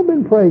 we've all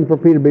been praying for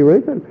Peter to be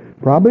released, and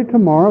probably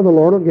tomorrow the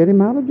Lord will get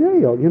him out of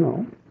jail, you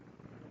know.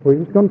 We're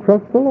just going to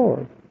trust the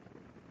Lord.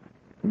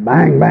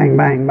 Bang, bang,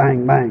 bang,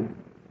 bang, bang.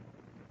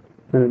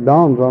 And it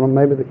dawns on them,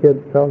 maybe the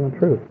kid's telling the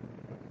truth.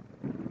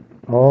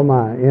 Oh,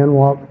 my. In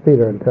walks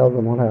Peter and tells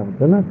them what happened.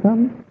 Isn't that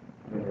something?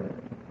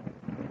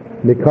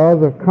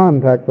 Because of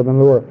contact with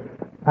another world.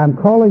 I'm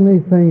calling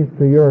these things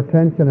to your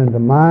attention and to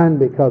mine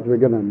because we're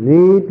going to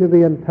need to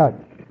be in touch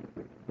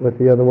with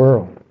the other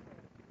world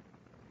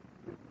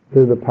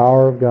through the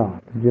power of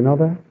God. Did you know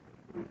that?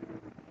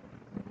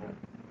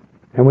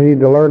 And we need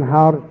to learn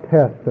how to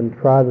test and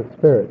try the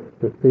spirits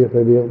to see if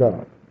they be of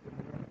God.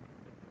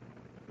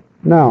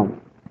 Now,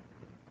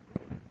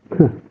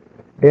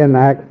 in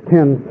Acts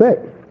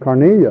 10:6,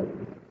 Cornelius,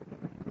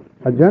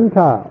 a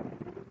Gentile,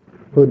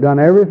 who'd done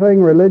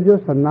everything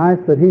religious and nice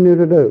that he knew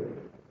to do,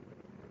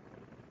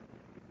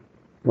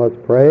 was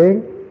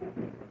praying,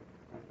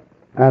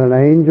 and an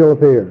angel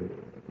appeared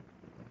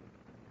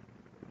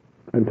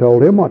and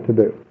told him what to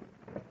do.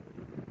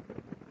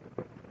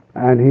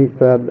 And he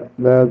said,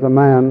 there's a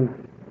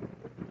man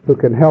who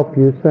can help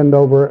you, send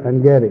over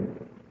and get him.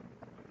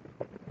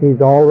 He's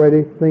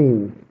already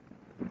seen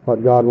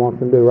what God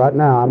wants him to do. Right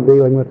now, I'm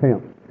dealing with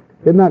him.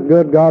 Isn't that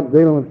good? God's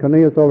dealing with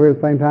Cornelius over here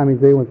at the same time he's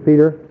dealing with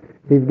Peter.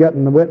 He's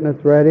getting the witness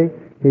ready.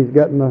 He's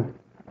getting the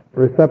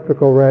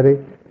receptacle ready.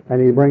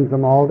 And he brings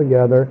them all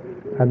together.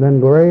 And then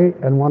great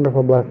and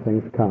wonderful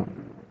blessings come.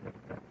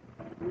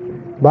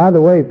 By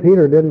the way,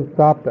 Peter didn't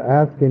stop to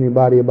ask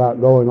anybody about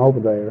going over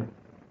there.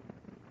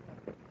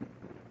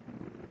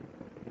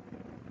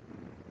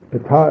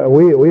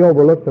 We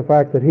overlooked the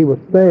fact that he was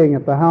staying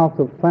at the house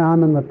of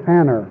Simon the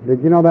tanner.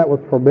 Did you know that was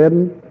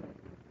forbidden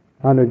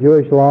under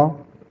Jewish law?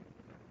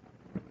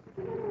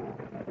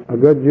 A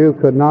good Jew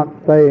could not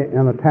stay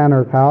in a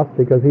tanner's house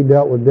because he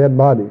dealt with dead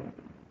bodies.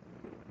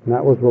 And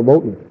that was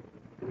verboten.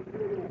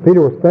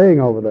 Peter was staying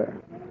over there.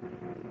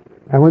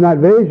 And when that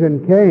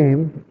vision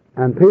came,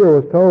 and Peter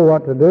was told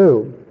what to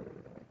do,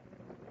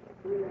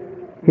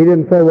 he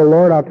didn't say, well,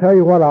 Lord, I'll tell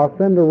you what, I'll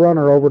send a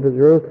runner over to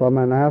Jerusalem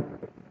and ask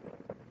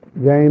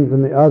James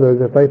and the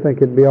others if they think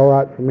it'd be all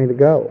right for me to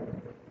go.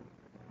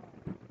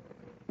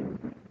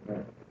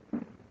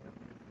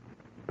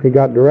 He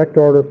got direct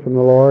orders from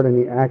the Lord, and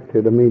he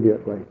acted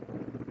immediately.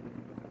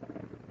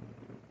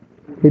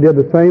 He did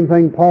the same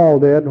thing Paul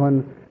did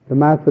when the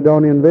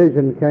Macedonian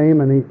vision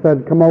came, and he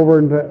said, come over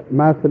into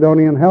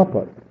Macedonia and help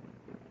us.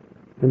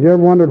 Have you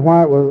ever wondered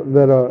why it was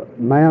that a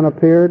man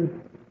appeared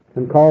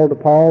and called to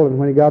Paul, and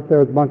when he got there, there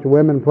was a bunch of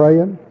women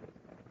praying?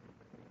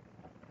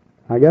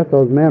 I guess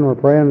those men were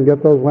praying to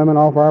get those women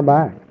off our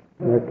backs.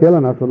 They're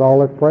killing us with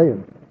all this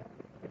praying.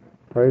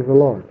 Praise the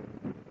Lord.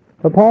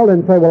 But Paul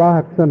didn't say, well, I'll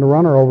have to send a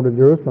runner over to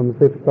Jerusalem to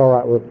see if it's all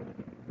right with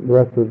the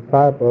rest of the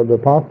disciples, the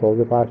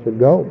apostles, if I should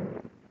go.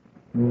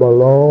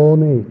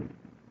 Baloney.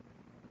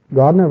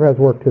 God never has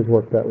worked his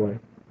work that way.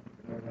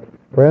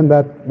 Friend,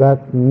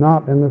 that's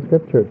not in the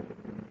Scriptures.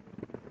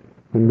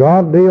 When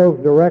God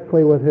deals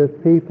directly with his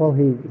people,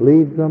 he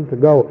leads them to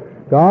go.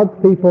 God's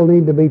people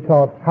need to be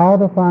taught how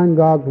to find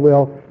God's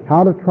will,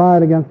 how to try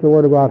it against the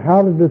Word of God,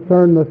 how to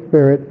discern the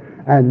Spirit,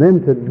 and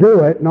then to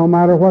do it no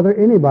matter whether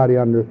anybody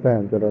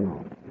understands it or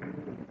not.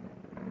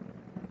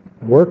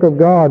 The work of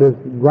God is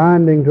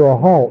grinding to a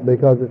halt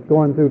because it's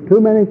going through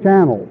too many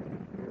channels.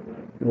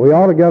 We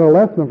ought to get a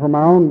lesson from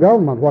our own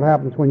government what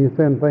happens when you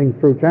send things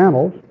through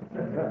channels.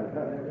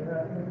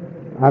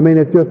 I mean,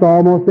 it's just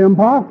almost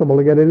impossible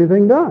to get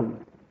anything done.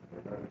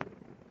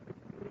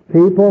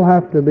 People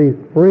have to be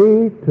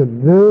free to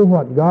do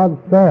what God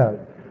says.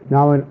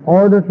 Now, in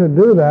order to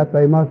do that,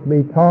 they must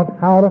be taught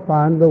how to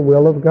find the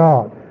will of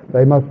God.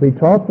 They must be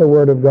taught the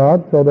Word of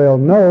God so they'll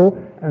know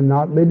and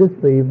not be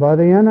deceived by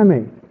the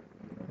enemy.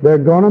 They're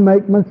going to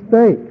make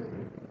mistakes.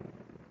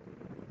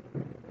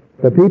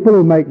 The people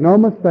who make no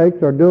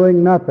mistakes are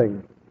doing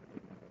nothing.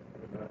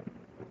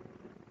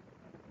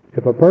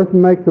 If a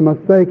person makes a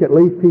mistake, at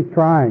least he's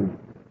trying.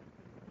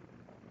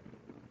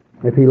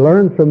 If he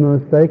learns from the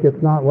mistake,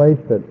 it's not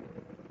wasted.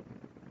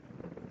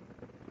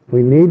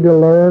 We need to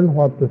learn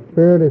what the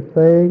Spirit is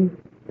saying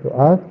to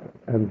us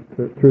and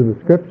through the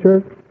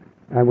Scriptures,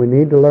 and we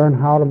need to learn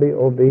how to be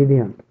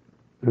obedient.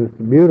 And it's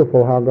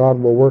beautiful how God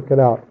will work it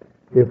out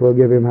if we'll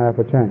give him half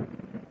a chance.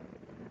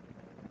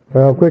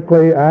 Well,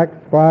 quickly, Acts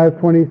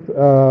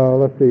 5:20.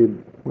 Let's see.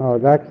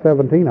 It's Acts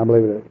 17, I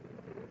believe it is.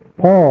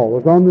 Paul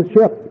was on the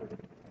ship,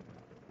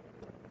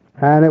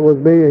 and it was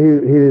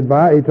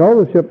he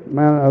told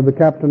the the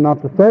captain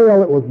not to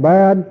sail. It was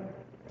bad,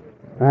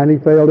 and he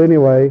sailed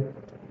anyway.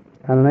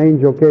 And an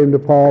angel came to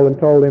Paul and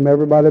told him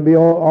everybody be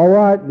all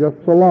right, just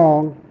so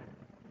long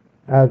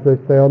as they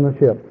stay on the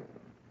ship.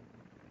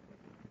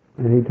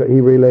 And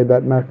he relayed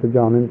that message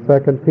on in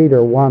 2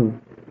 Peter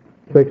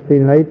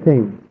 1:16 and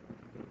 18.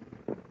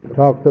 It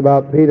talks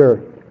about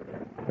Peter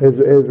he's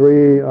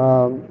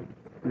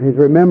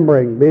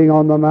remembering being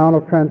on the Mount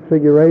of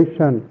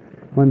Transfiguration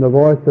when the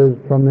voices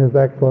from his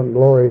excellent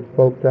glory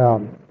spoke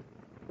down,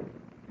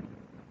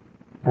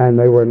 and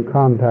they were in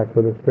contact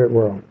with the spirit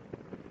world.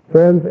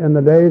 Friends, in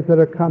the days that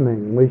are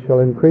coming, we shall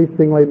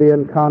increasingly be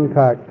in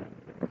contact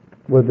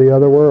with the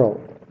other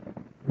world.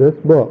 This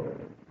book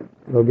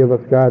will give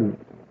us guidance.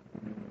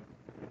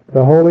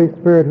 The Holy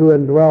Spirit who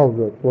indwells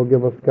us will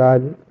give us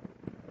guidance.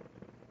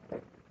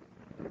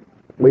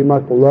 We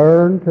must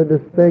learn to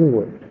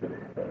distinguish.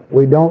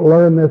 We don't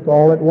learn this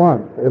all at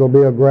once. It'll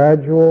be a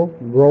gradual,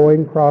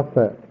 growing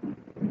process.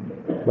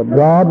 But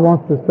God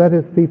wants to set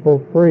His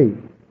people free.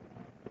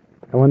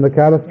 And when the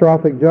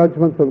catastrophic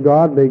judgments of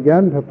God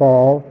begin to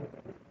fall,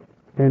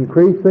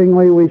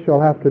 increasingly we shall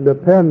have to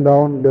depend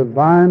on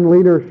divine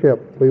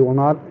leadership. We will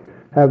not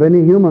have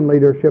any human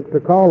leadership to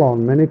call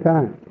on many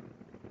times.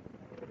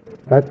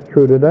 That's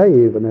true today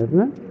even, isn't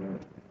it?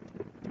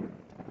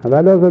 Now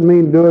that doesn't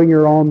mean doing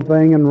your own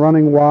thing and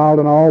running wild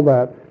and all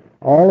that.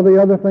 All of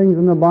the other things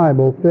in the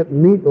Bible fit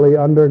neatly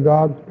under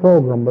God's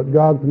program, but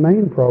God's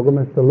main program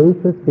is to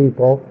loose His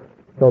people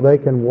so they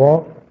can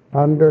walk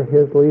under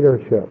His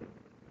leadership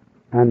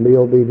and be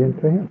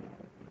obedient to Him.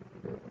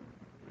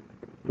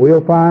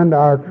 We'll find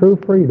our true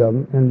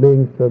freedom in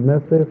being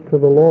submissive to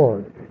the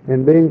Lord.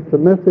 In being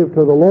submissive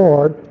to the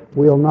Lord,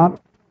 we'll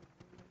not...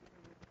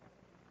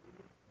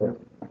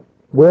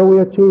 Will we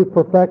achieve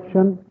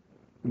perfection?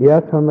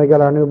 Yes, when we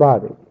get our new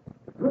body.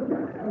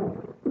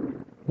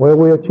 Will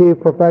we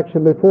achieve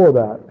perfection before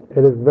that?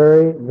 It is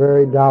very,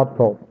 very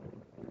doubtful.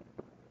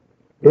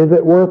 Is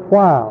it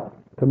worthwhile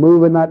to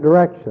move in that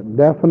direction?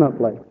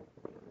 Definitely.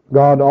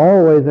 God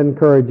always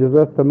encourages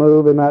us to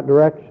move in that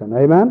direction.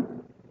 Amen?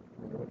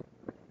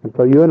 And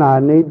so you and I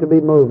need to be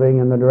moving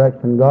in the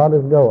direction God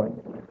is going.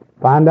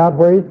 Find out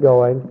where He's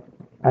going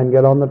and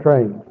get on the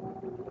train.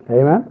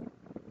 Amen?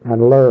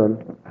 And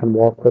learn and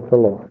walk with the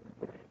Lord.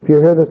 If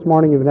you're here this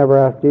morning, you've never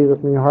asked Jesus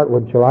in your heart,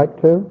 would you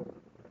like to?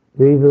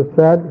 Jesus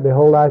said,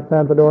 behold, I stand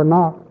at the door and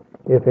knock.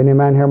 If any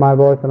man hear my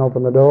voice and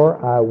open the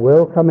door, I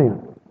will come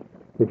in.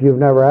 If you've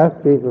never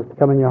asked Jesus to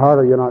come in your heart,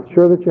 or you're not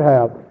sure that you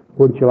have,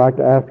 wouldn't you like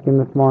to ask Him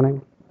this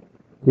morning?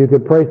 You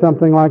could pray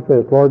something like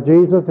this: Lord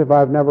Jesus, if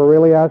I've never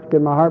really asked you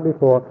in my heart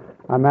before,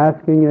 I'm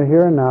asking you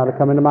here and now to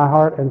come into my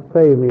heart and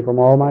save me from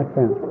all my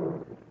sins.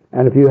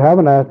 And if you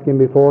haven't asked Him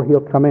before, He'll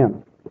come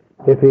in.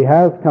 If He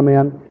has come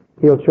in,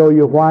 He'll show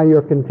you why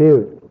you're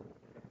confused.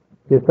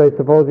 You say,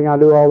 supposing I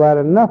do all that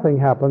and nothing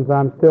happens,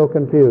 I'm still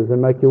confused. And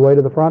make your way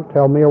to the front,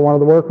 tell me or one of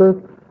the workers,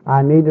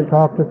 I need to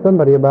talk to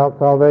somebody about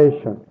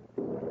salvation.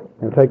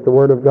 And take the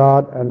Word of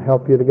God and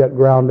help you to get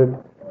grounded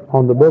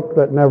on the book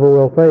that never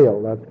will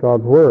fail. That's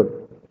God's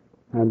Word.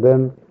 And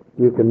then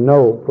you can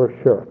know for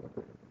sure.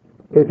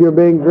 If you're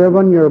being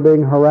driven, you're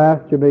being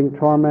harassed, you're being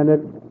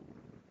tormented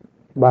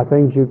by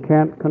things you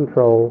can't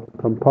control,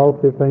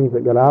 compulsive things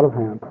that get out of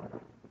hand,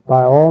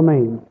 by all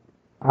means,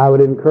 I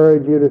would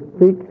encourage you to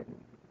seek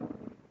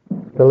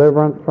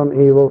deliverance from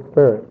evil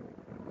spirits.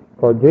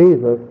 For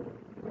Jesus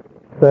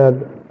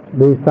said,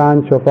 these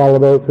signs shall follow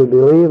those who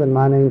believe, in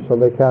my name shall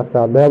they cast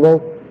out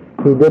devils.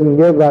 He didn't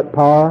give that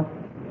power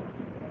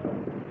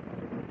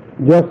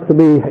just to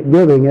be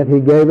giving it. He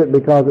gave it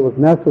because it was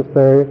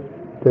necessary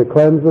to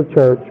cleanse the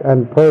church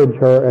and purge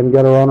her and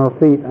get her on her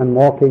feet and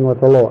walking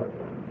with the Lord.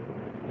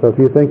 So if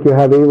you think you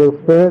have evil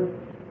spirits,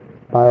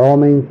 by all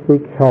means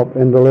seek help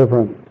in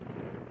deliverance.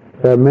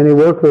 There are many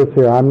workers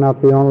here. I'm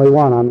not the only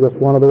one. I'm just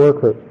one of the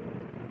workers.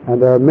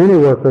 And there are many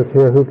workers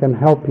here who can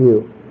help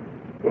you.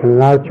 And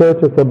in our church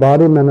it's a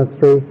body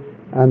ministry,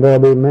 and there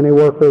will be many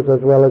workers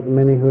as well as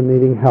many who are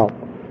needing help.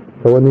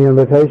 So when the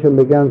invitation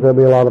begins, there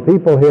will be a lot of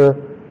people here.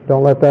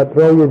 Don't let that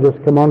throw you.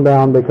 Just come on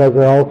down, because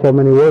there are also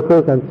many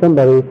workers, and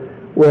somebody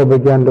will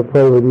begin to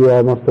pray with you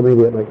almost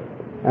immediately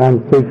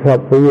and seek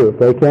help for you. If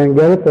they can't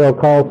get it, they'll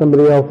call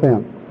somebody else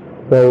in.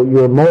 So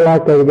you're more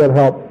likely to get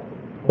help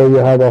where you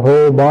have a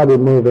whole body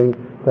moving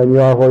than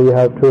you are where you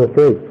have two or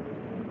three.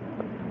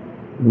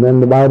 And then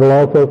the Bible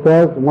also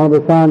says one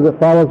of the signs that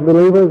follows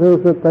believers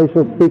is that they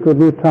shall speak with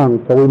new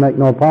tongues. So we make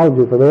no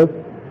apology for this.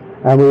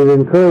 And we would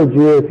encourage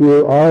you, if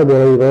you are a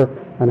believer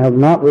and have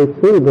not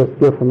received this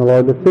gift from the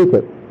Lord, to seek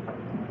it,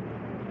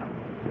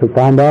 to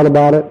find out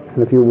about it.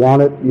 And if you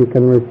want it, you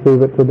can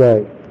receive it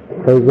today.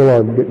 Praise the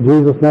Lord.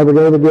 Jesus never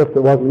gave a gift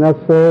that wasn't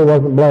necessary,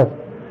 wasn't blessed.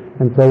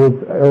 And so we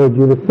urge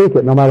you to seek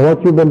it. No matter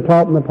what you've been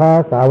taught in the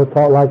past, I was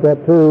taught like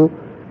that too,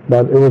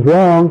 but it was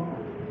wrong,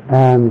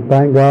 and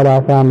thank God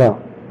I found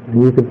out.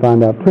 And you could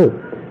find out too.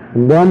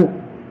 And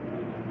then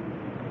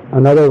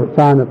another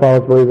sign that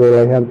follows believers,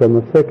 lay hands on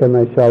the sick and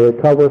they shall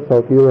recover. So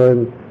if you are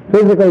in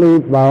physical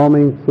needs, by all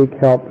means seek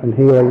help and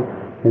healing.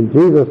 In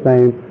Jesus'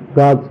 name,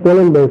 God's still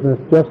in business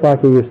just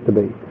like He used to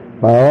be.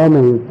 By all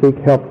means seek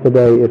help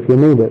today if you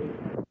need it.